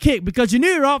make a kick? Because you knew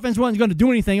your offense wasn't going to do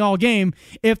anything all game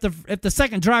if the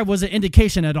second drive was an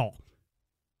indication at all.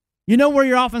 You know where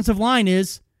your offensive line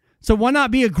is, so why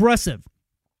not be aggressive?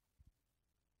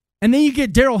 And then you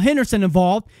get Darrell Henderson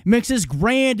involved, makes his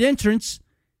grand entrance,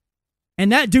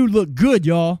 and that dude looked good,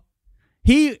 y'all.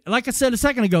 He, like I said a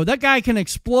second ago, that guy can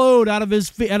explode out of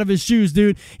his shoes,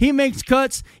 dude. He makes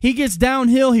cuts, he gets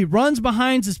downhill, he runs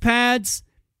behind his pads.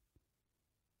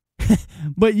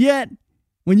 But yet,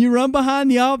 when you run behind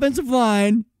the offensive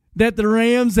line that the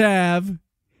Rams have,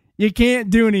 you can't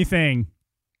do anything.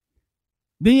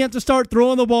 Then you have to start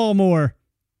throwing the ball more.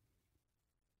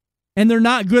 And they're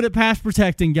not good at pass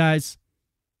protecting, guys.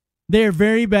 They're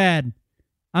very bad.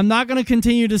 I'm not going to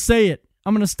continue to say it.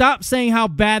 I'm going to stop saying how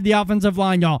bad the offensive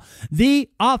line, y'all. The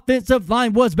offensive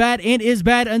line was bad and is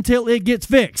bad until it gets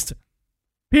fixed.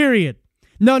 Period.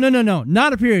 No.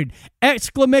 Not a period.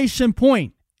 Exclamation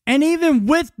point. And even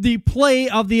with the play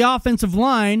of the offensive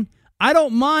line, I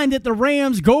don't mind that the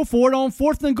Rams go for it on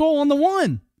 4th and goal on the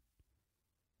 1.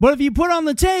 But if you put on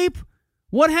the tape,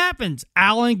 what happens?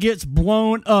 Allen gets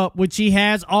blown up, which he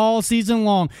has all season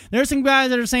long. There's some guys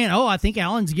that are saying, "Oh, I think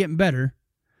Allen's getting better.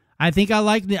 I think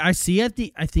I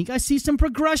see some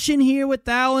progression here with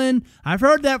Allen." I've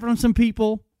heard that from some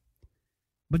people,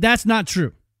 but that's not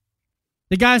true.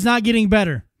 The guy's not getting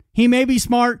better. He may be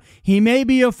smart. He may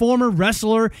be a former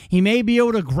wrestler. He may be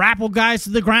able to grapple guys to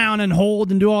the ground and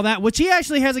hold and do all that, which he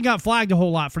actually hasn't got flagged a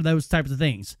whole lot for those types of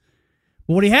things.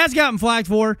 But what he has gotten flagged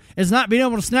for is not being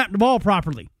able to snap the ball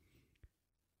properly.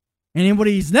 And then what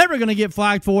he's never going to get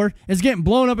flagged for is getting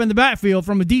blown up in the backfield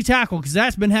from a D tackle, because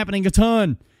that's been happening a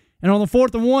ton. And on the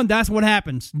 4th and 1, that's what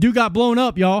happens. Dude got blown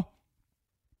up, y'all.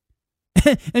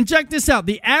 And check this out.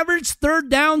 The average 3rd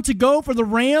down to go for the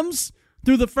Rams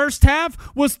through the first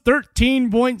half was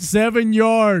 13.7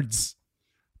 yards.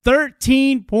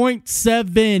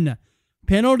 13.7.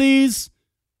 Penalties,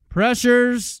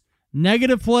 pressures,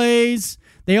 negative plays.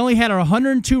 They only had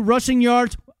 102 rushing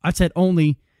yards. I said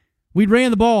only. We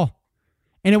ran the ball.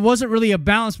 And it wasn't really a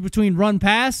balance between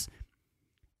run-pass.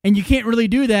 And you can't really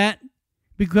do that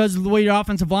because of the way your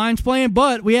offensive line's playing.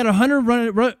 But we had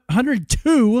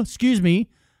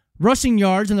 102 rushing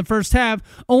yards in the first half,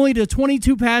 only to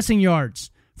 22 passing yards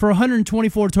for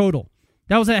 124 total.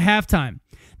 That was at halftime.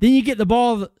 Then you get the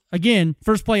ball again,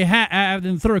 first play in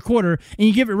the third quarter, and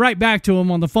you give it right back to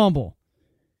him on the fumble.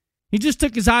 He just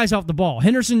took his eyes off the ball.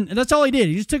 Henderson, that's all he did.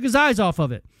 He just took his eyes off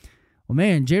of it. Well,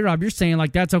 man, J-Rob, you're saying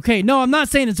like that's okay. No, I'm not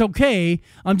saying it's okay.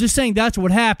 I'm just saying that's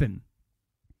what happened.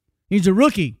 He's a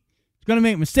rookie. He's going to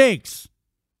make mistakes.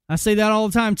 I say that all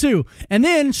the time, too. And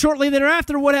then, shortly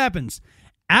thereafter, what happens?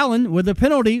 Allen, with a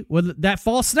penalty, with that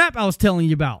false snap I was telling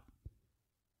you about.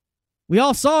 We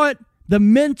all saw it. The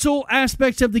mental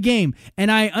aspects of the game.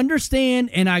 And I understand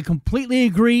and I completely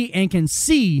agree and can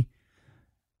see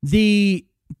the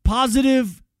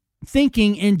positive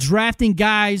thinking in drafting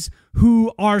guys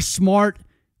who are smart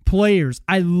players.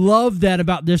 I love that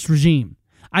about this regime.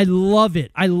 I love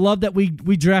it. I love that we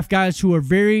draft guys who are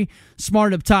very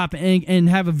smart up top and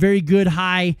have a very good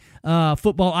high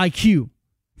football IQ,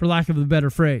 for lack of a better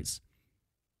phrase.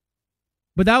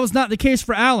 But that was not the case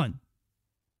for Allen.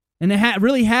 And it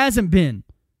really hasn't been.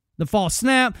 The false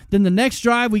snap, then the next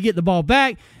drive, we get the ball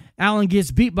back. Allen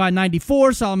gets beat by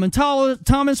 94. Solomon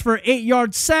Thomas for an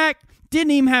 8-yard sack.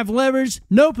 Didn't even have leverage.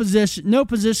 No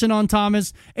position on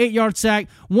Thomas. 8-yard sack.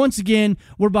 Once again,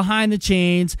 we're behind the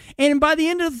chains. And by the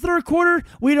end of the third quarter,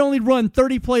 we'd only run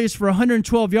 30 plays for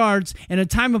 112 yards and a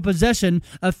time of possession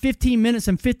of 15 minutes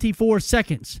and 54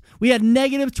 seconds. We had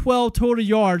negative 12 total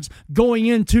yards going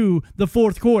into the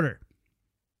fourth quarter.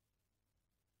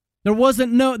 There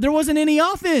wasn't any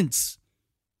offense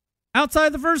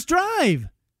outside the first drive.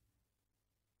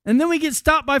 And then we get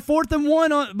stopped by 4th and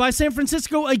 1 by San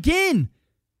Francisco again.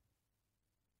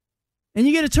 And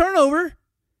you get a turnover.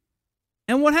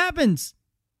 And what happens?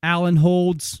 Allen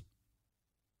holds.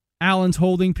 Allen's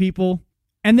holding people.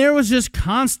 And there was just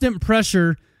constant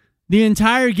pressure the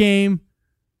entire game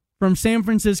from San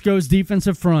Francisco's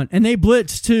defensive front. And they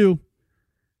blitzed too.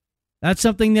 That's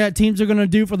something that teams are going to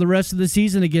do for the rest of the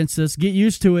season against us. Get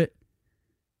used to it.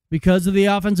 Because of the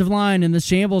offensive line and the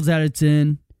shambles that it's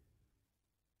in.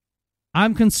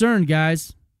 I'm concerned,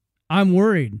 guys. I'm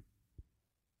worried.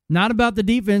 Not about the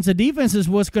defense. The defense is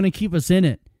what's going to keep us in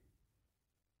it.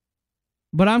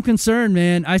 But I'm concerned,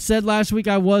 man. I said last week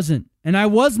I wasn't. And I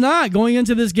was not going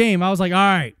into this game. I was like, all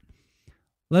right,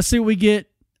 let's see what we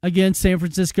get against San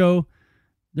Francisco.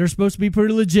 They're supposed to be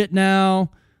pretty legit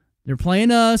now. They're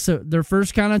playing us. Their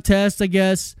first kind of test, I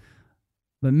guess.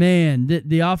 But, man,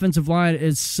 the offensive line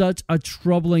is such a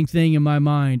troubling thing in my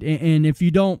mind. And if you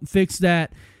don't fix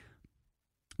that,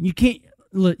 you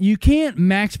can't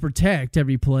max protect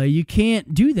every play. You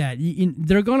can't do that.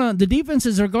 The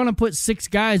defenses are gonna put 6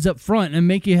 guys up front and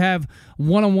make you have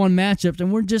one-on-one matchups,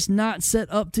 and we're just not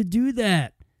set up to do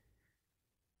that.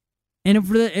 And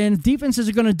if defenses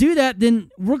are gonna do that, then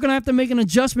we're gonna have to make an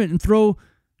adjustment and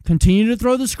continue to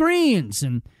throw the screens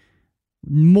and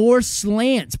more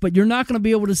slants. But you're not gonna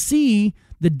be able to see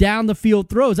the down the field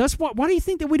throws. That's why do you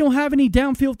think that we don't have any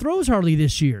downfield throws hardly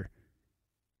this year?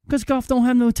 Because Goff don't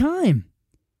have no time.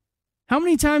 How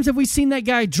many times have we seen that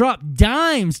guy drop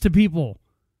dimes to people?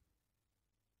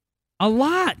 A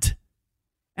lot.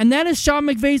 And that is Sean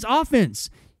McVay's offense.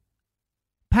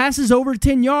 Passes over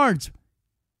 10 yards.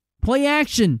 Play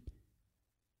action.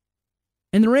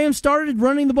 And the Rams started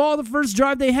running the ball the first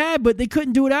drive they had, but they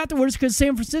couldn't do it afterwards because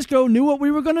San Francisco knew what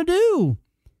we were going to do.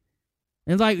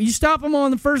 And like, you stop them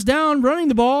on the first down running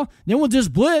the ball, then we'll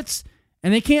just blitz,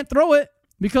 and they can't throw it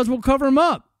because we'll cover them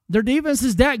up. Their defense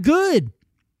is that good.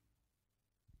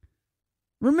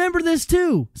 Remember this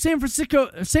too. San Francisco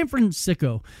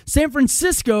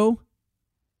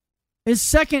is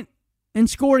second in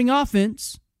scoring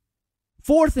offense,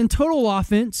 4th in total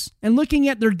offense, and looking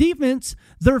at their defense,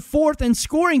 they're 4th in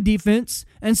scoring defense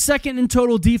and 2nd in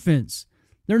total defense.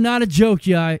 They're not a joke,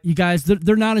 you guys.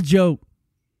 They're not a joke.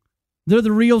 They're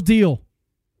the real deal.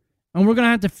 And we're going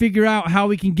to have to figure out how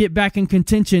we can get back in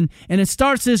contention. And it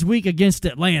starts this week against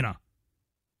Atlanta.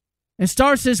 It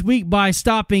starts this week by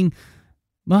stopping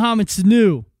Mohamed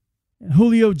Sanu,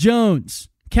 Julio Jones,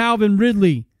 Calvin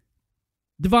Ridley,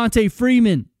 Devontae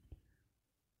Freeman,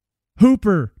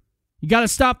 Hooper. You got to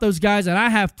stop those guys. And I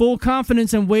have full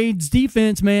confidence in Wade's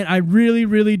defense, man. I really,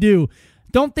 really do.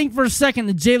 Don't think for a second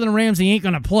that Jalen Ramsey ain't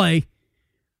going to play.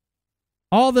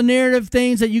 All the narrative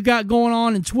things that you got going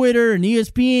on in Twitter and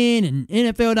ESPN and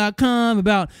NFL.com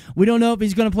about we don't know if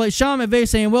he's going to play. Sean McVay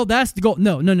saying, well, that's the goal.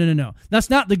 No. That's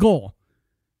not the goal.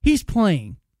 He's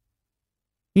playing.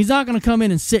 He's not going to come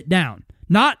in and sit down.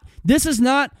 This is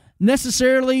not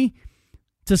necessarily,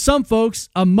 to some folks,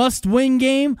 a must-win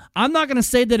game. I'm not going to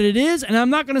say that it is, and I'm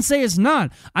not going to say it's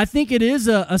not. I think it is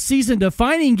a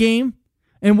season-defining game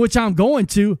in which I'm going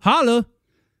to. Holla.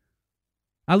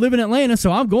 I live in Atlanta,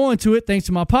 so I'm going to it thanks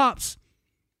to my pops.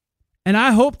 And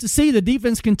I hope to see the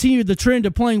defense continue the trend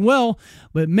of playing well.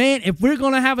 But, man, if we're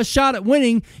going to have a shot at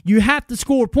winning, you have to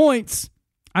score points.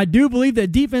 I do believe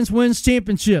that defense wins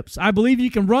championships. I believe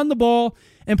you can run the ball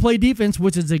and play defense,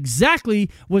 which is exactly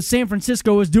what San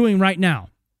Francisco is doing right now.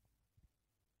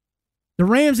 The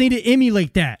Rams need to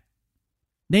emulate that.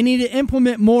 They need to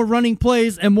implement more running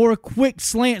plays and more quick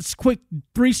slants, quick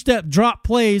three-step drop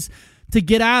plays to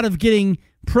get out of getting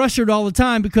pressured all the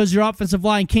time because your offensive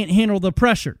line can't handle the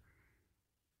pressure.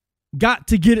 Got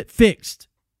to get it fixed.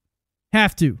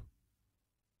 Have to.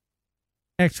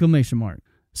 Exclamation mark.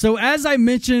 So as I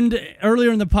mentioned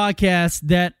earlier in the podcast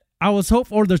that I was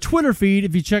hopeful, or the Twitter feed,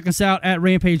 if you check us out at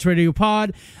Rampage Radio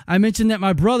Pod, I mentioned that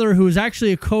my brother, who is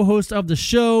actually a co-host of the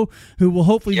show, who will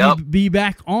hopefully be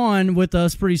back on with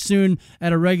us pretty soon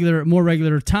at a more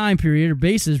regular time period, or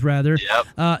basis rather,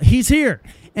 he's here.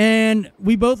 And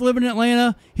we both live in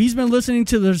Atlanta. He's been listening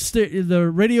to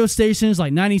the radio stations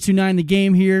like 92.9 The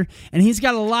Game here, and he's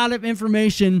got a lot of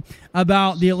information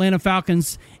about the Atlanta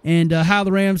Falcons and how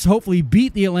the Rams hopefully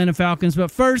beat the Atlanta Falcons.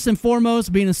 But first and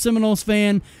foremost, being a Seminoles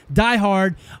fan,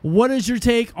 diehard, what is your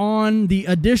take on the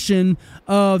addition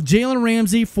of Jalen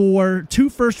Ramsey for 2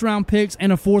 first-round picks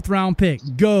and a 4th-round pick?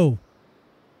 Go.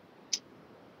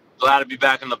 Glad to be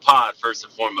back in the pod, first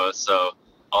and foremost. So,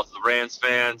 all the Rams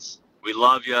fans, we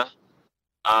love you.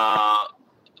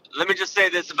 Let me just say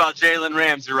this about Jalen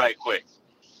Ramsey right quick.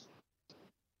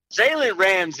 Jalen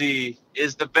Ramsey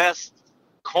is the best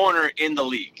corner in the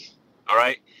league, all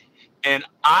right? And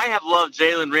I have loved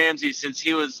Jalen Ramsey since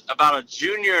he was about a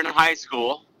junior in high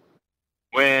school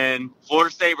when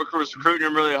Florida State was recruiting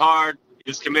him really hard. He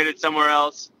was committed somewhere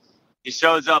else. He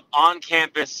shows up on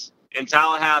campus in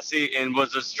Tallahassee and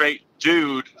was a straight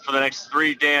dude for the next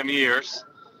 3 damn years.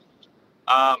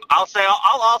 I'll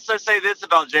also say this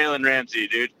about Jalen Ramsey,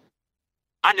 dude.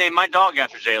 I named my dog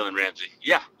after Jalen Ramsey.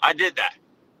 Yeah, I did that.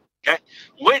 Okay?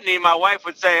 Whitney, my wife,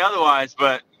 would say otherwise,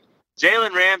 but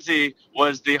Jalen Ramsey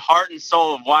was the heart and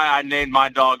soul of why I named my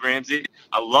dog Ramsey.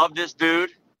 I love this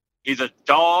dude. He's a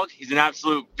dog. He's an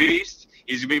absolute beast.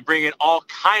 He's going to be bringing all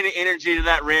kind of energy to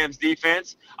that Rams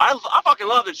defense. I fucking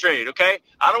love the trade, okay?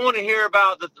 I don't want to hear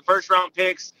about the first-round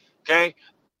picks, okay?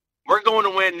 We're going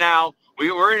to win now.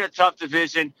 We're in a tough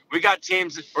division. We got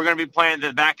teams that we're going to be playing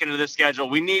the back end of the schedule.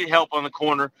 We need help on the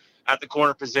corner, at the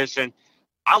corner position.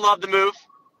 I love the move.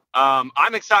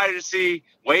 I'm excited to see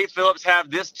Wade Phillips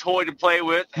have this toy to play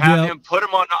with, have him put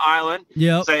him on the island,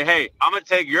 say, hey, I'm going to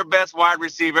take your best wide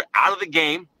receiver out of the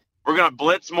game. We're going to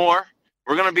blitz more.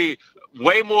 We're going to be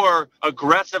way more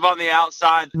aggressive on the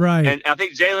outside. Right. And I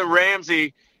think Jalen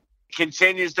Ramsey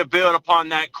continues to build upon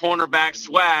that cornerback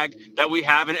swag that we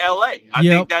have in L.A. I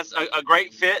think that's a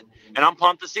great fit, and I'm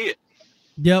pumped to see it.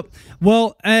 Yep.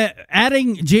 Well,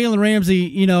 adding Jalen Ramsey,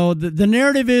 you know, the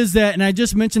narrative is that, and I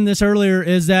just mentioned this earlier,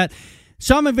 is that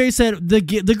Sean McVay said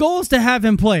the goal is to have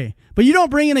him play. But you don't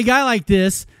bring in a guy like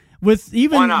this with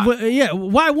even why not?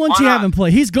 Why wouldn't you have him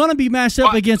play? He's going to be matched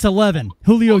up against 11,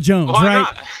 Julio Jones, why right?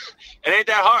 Not? It ain't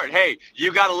that hard. Hey,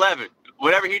 you got 11.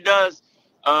 Whatever he does,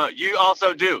 you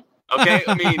also do. Okay,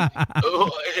 I mean,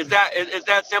 is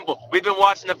that simple? We've been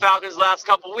watching the Falcons the last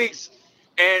couple weeks,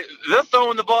 and they're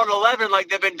throwing the ball to 11 like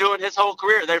they've been doing his whole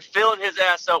career. They're filling his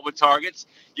ass up with targets.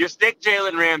 You stick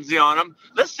Jalen Ramsey on him.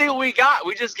 Let's see what we got.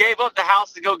 We just gave up the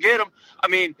house to go get him. I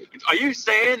mean, are you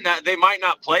saying that they might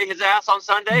not play his ass on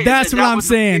Sunday? That's what I'm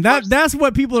saying. That's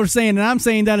what people are saying, and I'm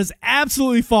saying that is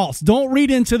absolutely false. Don't read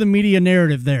into the media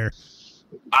narrative there.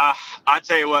 I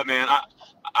tell you what, man.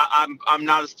 I'm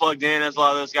not as plugged in as a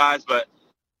lot of those guys, but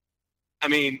I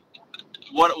mean,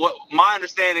 what my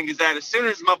understanding is that as soon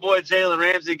as my boy Jalen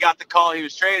Ramsey got the call he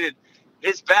was traded,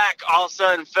 his back all of a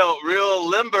sudden felt real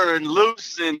limber and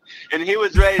loose, and he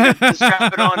was ready to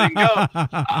strap it on and go.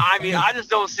 I mean, I just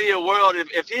don't see a world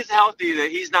if he's healthy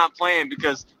that he's not playing,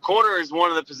 because corner is one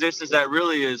of the positions that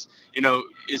really is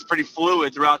pretty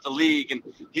fluid throughout the league, and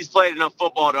he's played enough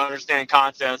football to understand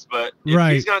concepts. But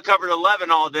if he's going to cover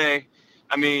 11 all day,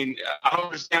 I mean, I don't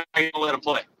understand how you don't let him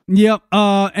play. Yep.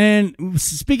 And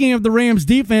speaking of the Rams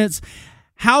defense,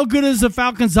 how good is the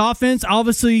Falcons offense?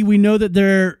 Obviously, we know that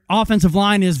their offensive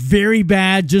line is very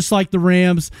bad, just like the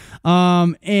Rams.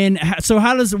 And so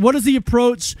what is the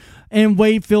approach in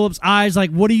Wade Phillips' eyes?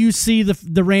 Like, what do you see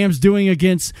the Rams doing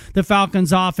against the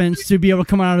Falcons offense to be able to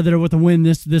come out of there with a win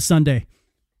this Sunday?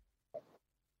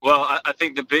 Well, I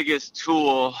think the biggest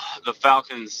tool the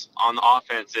Falcons on the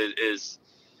offense is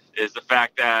the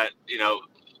fact that,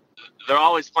 they're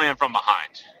always playing from behind,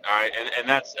 all right? And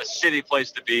that's a shitty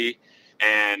place to be.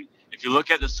 And if you look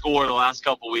at the score the last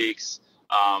couple weeks,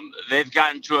 they've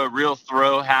gotten to a real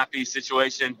throw-happy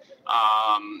situation.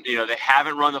 They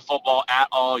haven't run the football at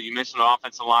all. You mentioned the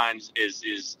offensive line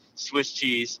is Swiss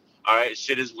cheese. All right,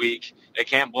 shit is weak. They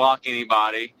can't block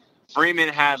anybody. Freeman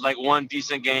had like one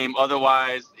decent game.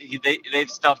 Otherwise, they've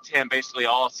stuffed him basically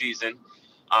all season.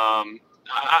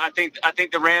 I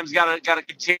think the Rams got to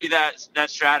continue that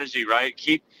strategy, right?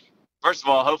 First of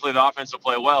all, hopefully the offense will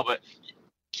play well, but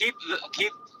keep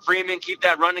Freeman, keep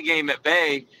that running game at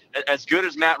bay. As good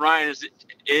as Matt Ryan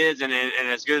is and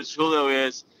as good as Julio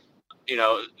is,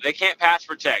 they can't pass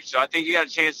protect. So I think you got a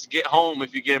chance to get home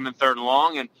if you get them in 3rd and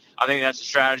long, and I think that's a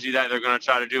strategy that they're going to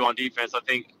try to do on defense. I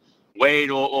think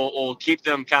Wade will keep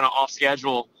them kind of off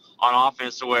schedule on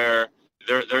offense to where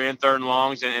they're in 3rd and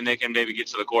longs and they can maybe get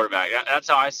to the quarterback. That's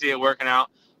how I see it working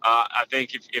out. I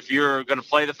think if you're going to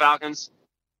play the Falcons,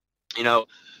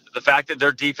 the fact that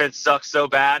their defense sucks so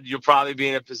bad, you'll probably be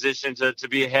in a position to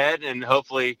be ahead and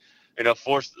hopefully,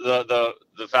 force the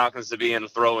Falcons to be in a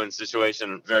throw-in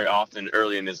situation very often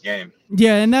early in this game.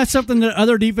 Yeah, and that's something that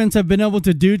other defense have been able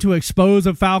to do to expose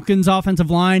a Falcons offensive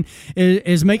line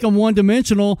is make them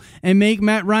one-dimensional and make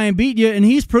Matt Ryan beat you, and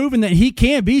he's proven that he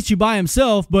can beat you by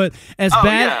himself, but go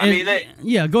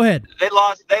ahead. They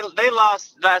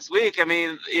lost last week. I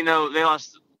mean, they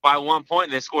lost by 1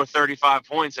 point. They scored 35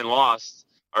 points and lost,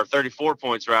 or 34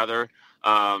 points rather.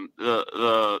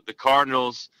 The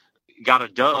Cardinals got a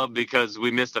dub because we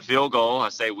missed a field goal. I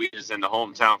say we, just in the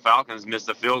hometown Falcons, missed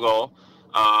a field goal.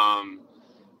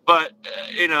 But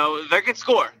they can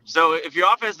score. So if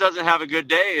your offense doesn't have a good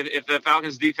day, if the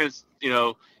Falcons defense,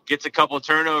 gets a couple of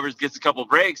turnovers, gets a couple of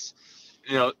breaks,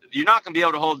 you're not going to be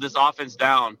able to hold this offense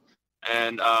down.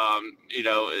 And,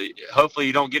 hopefully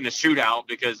you don't get in a shootout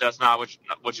because that's not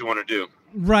what you want to do.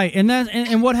 Right,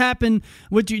 and what happened,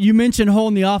 you mentioned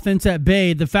holding the offense at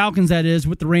bay, the Falcons that is,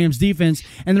 with the Rams defense,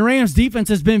 and the Rams defense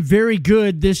has been very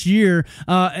good this year,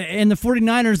 and the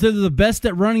 49ers, they're the best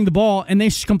at running the ball, and they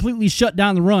completely shut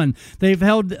down the run. They've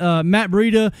held Matt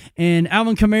Breida and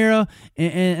Alvin Kamara,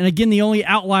 and again, the only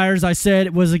outliers I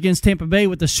said was against Tampa Bay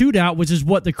with the shootout, which is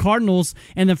what the Cardinals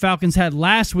and the Falcons had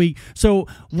last week. So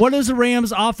what does the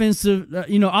Rams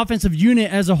offensive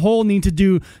unit as a whole need to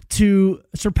do to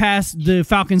surpass the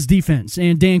Falcons defense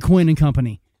and Dan Quinn and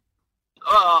company?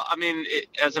 Well, I mean,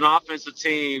 as an offensive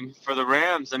team for the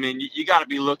Rams, I mean, you got to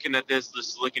be looking at this,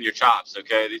 just licking your chops,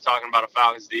 okay? They're talking about a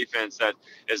Falcons defense that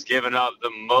has given up the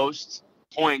most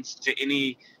points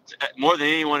more than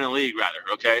anyone in the league, rather,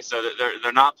 okay? So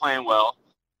they're not playing well.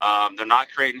 They're not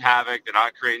creating havoc. They're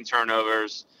not creating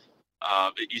turnovers.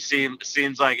 It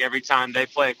seems like every time they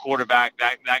play a quarterback,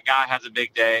 that guy has a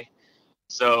big day.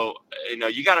 So,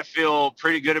 you got to feel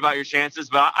pretty good about your chances,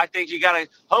 but I think you got to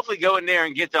hopefully go in there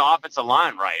and get the offensive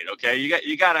line right. Okay. You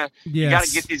got to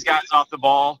get these guys off the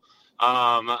ball.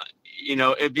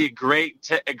 It'd be a great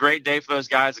day for those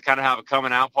guys to kind of have a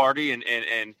coming out party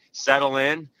and settle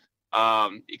in.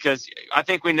 Because I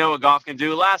think we know what Goff can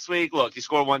do. Last week, look, he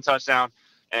scored 1 touchdown,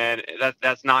 and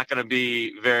that's not going to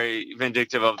be very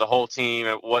vindictive of the whole team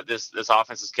and what this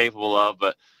offense is capable of.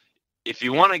 But if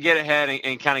you want to get ahead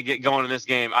and kind of get going in this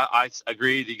game, I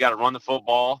agree that you got to run the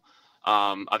football.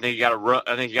 I think you got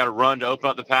to run to open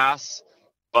up the pass,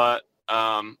 but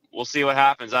we'll see what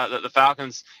happens. The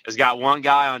Falcons has got one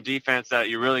guy on defense that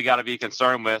you really got to be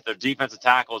concerned with. Their defensive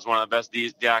tackle is one of the best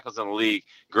tackles in the league.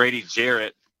 Grady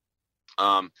Jarrett,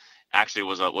 actually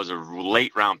was a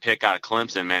late round pick out of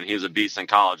Clemson. Man, he was a beast in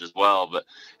college as well. But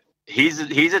he's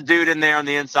a dude in there on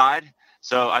the inside.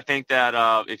 So I think that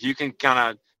if you can kind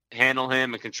of handle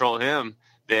him and control him,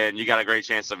 then you got a great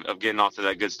chance of getting off to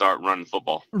that good start running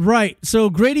football. Right. So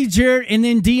Grady Jarrett and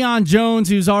then Deion Jones,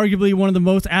 who's arguably one of the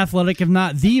most athletic, if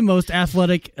not the most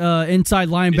athletic inside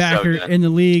linebacker in the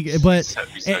league. But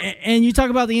and you talk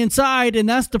about the inside, and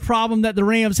that's the problem that the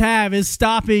Rams have, is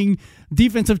stopping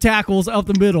defensive tackles up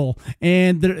the middle,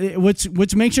 and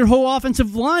which makes your whole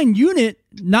offensive line unit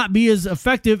not be as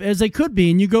effective as they could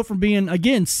be. And you go from being,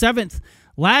 again, 7th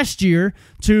last year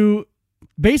to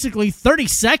basically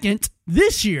 32nd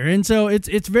this year. And so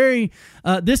it's very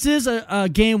this is a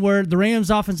game where the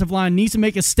Rams offensive line needs to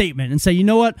make a statement and say, you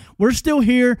know what, we're still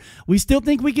here, we still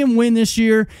think we can win this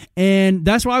year, and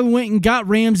that's why we went and got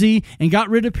Ramsey and got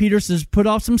rid of Peters to put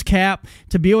off some cap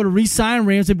to be able to re-sign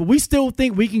Ramsey, but we still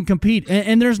think we can compete,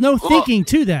 and there's no thinking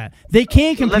to that. They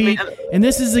can compete, and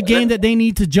this is a game that they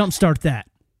need to jumpstart that.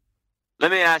 Let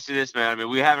me ask you this, man. I mean,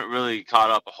 we haven't really caught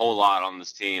up a whole lot on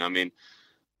this team. I mean,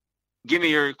 give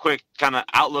me your quick kind of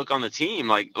outlook on the team,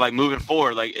 like moving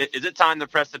forward. Like, is it time to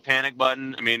press the panic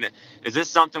button? I mean, is this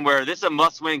something where this is a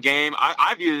must-win game?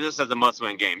 I view this as a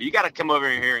must-win game. You got to come over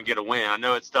here and get a win. I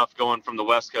know it's tough going from the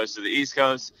West Coast to the East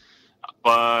Coast,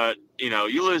 But,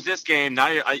 you lose this game, now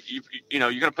you're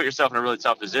going to put yourself in a really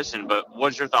tough position. But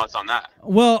what's your thoughts on that?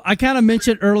 Well, I kind of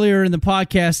mentioned earlier in the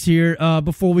podcast here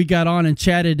before we got on and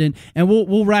chatted, and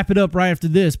we'll wrap it up right after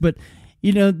this. But,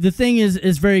 the thing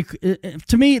is very,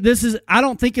 to me, I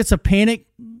don't think it's a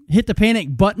hit the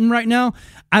panic button right now.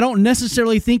 I don't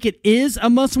necessarily think it is a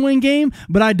must-win game,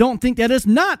 but I don't think that it's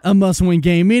not a must-win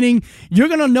game, meaning you're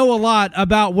going to know a lot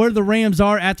about where the Rams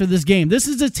are after this game. This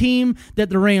is a team that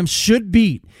the Rams should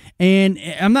beat. And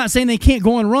I'm not saying they can't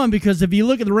go and run, because if you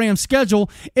look at the Rams' schedule,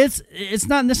 it's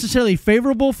not necessarily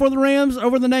favorable for the Rams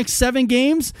over the next 7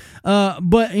 games,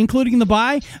 but including the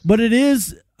bye. But it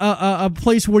is a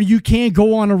place where you can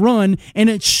go on a run,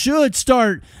 and it should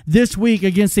start this week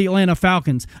against the Atlanta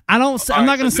Falcons. I'm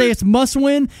not going to say it's must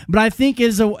win, but I think it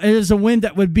is a win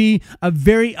that would be a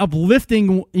very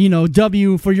uplifting,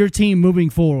 W for your team moving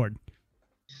forward.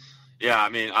 Yeah, I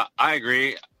mean, I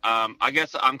agree. I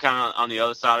guess I'm kind of on the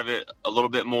other side of it a little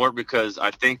bit more, because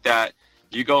I think that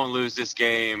you go and lose this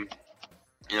game,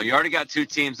 you already got 2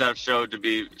 teams that have showed to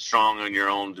be strong in your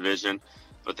own division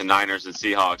with the Niners and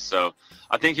Seahawks. So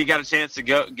I think you got a chance to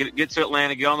get to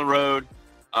Atlanta, get on the road,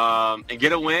 and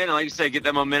get a win. And like you said, get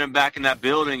that momentum back in that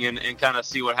building and kind of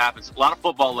see what happens. A lot of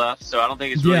football left, so I don't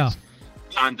think it's really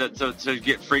time to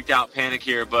get freaked out, panic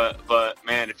here. But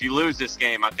man, if you lose this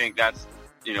game, I think that's,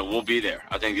 we'll be there.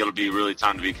 I think it'll be really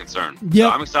time to be concerned. Yep. So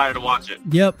I'm excited to watch it.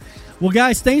 Yep. Well,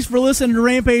 guys, thanks for listening to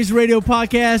Rampage Radio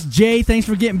Podcast. Jay, thanks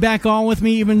for getting back on with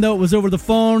me, even though it was over the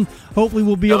phone. Hopefully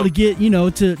we'll be able to get,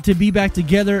 to be back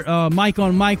together, mic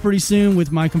on mic pretty soon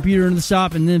with my computer in the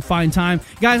shop, and then find time.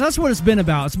 Guys, that's what it's been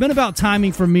about. It's been about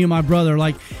timing for me and my brother.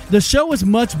 Like, the show is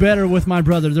much better with my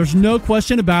brother. There's no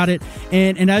question about it.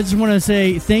 And I just want to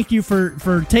say thank you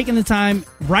for taking the time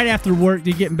right after work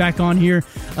to getting back on here.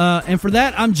 And for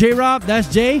that, I'm J-Rob. That's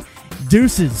Jay.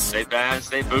 Deuces. Stay bad,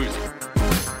 stay boozy.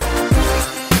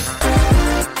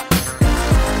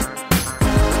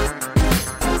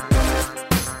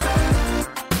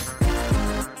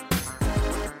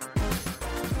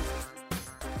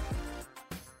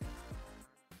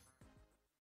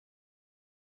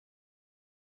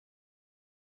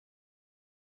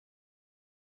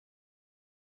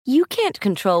 You can't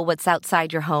control what's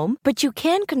outside your home, but you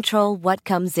can control what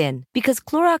comes in. Because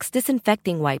Clorox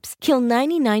disinfecting wipes kill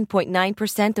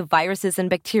 99.9% of viruses and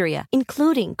bacteria,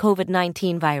 including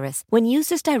COVID-19 virus, when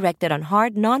used as directed on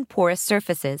hard, non-porous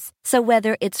surfaces. So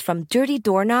whether it's from dirty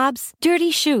doorknobs,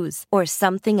 dirty shoes, or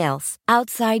something else,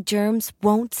 outside germs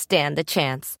won't stand a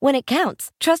chance. When it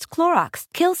counts, trust Clorox.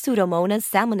 Kill Pseudomonas,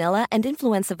 Salmonella, and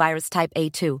influenza virus type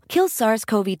A2. Kill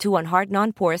SARS-CoV-2 on hard,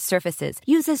 non-porous surfaces.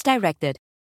 Use as directed.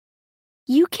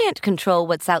 You can't control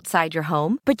what's outside your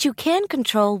home, but you can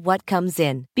control what comes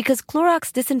in. Because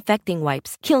Clorox disinfecting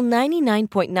wipes kill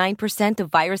 99.9% of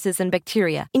viruses and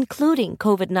bacteria, including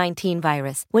COVID-19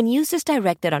 virus, when used as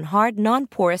directed on hard,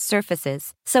 non-porous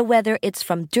surfaces. So whether it's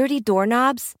from dirty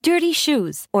doorknobs, dirty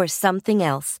shoes, or something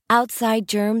else, outside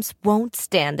germs won't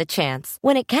stand a chance.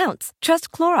 When it counts, trust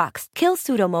Clorox. Kill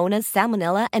Pseudomonas,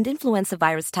 Salmonella, and influenza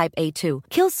virus type A2.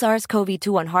 Kill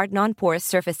SARS-CoV-2 on hard, non-porous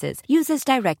surfaces. Use as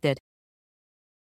directed.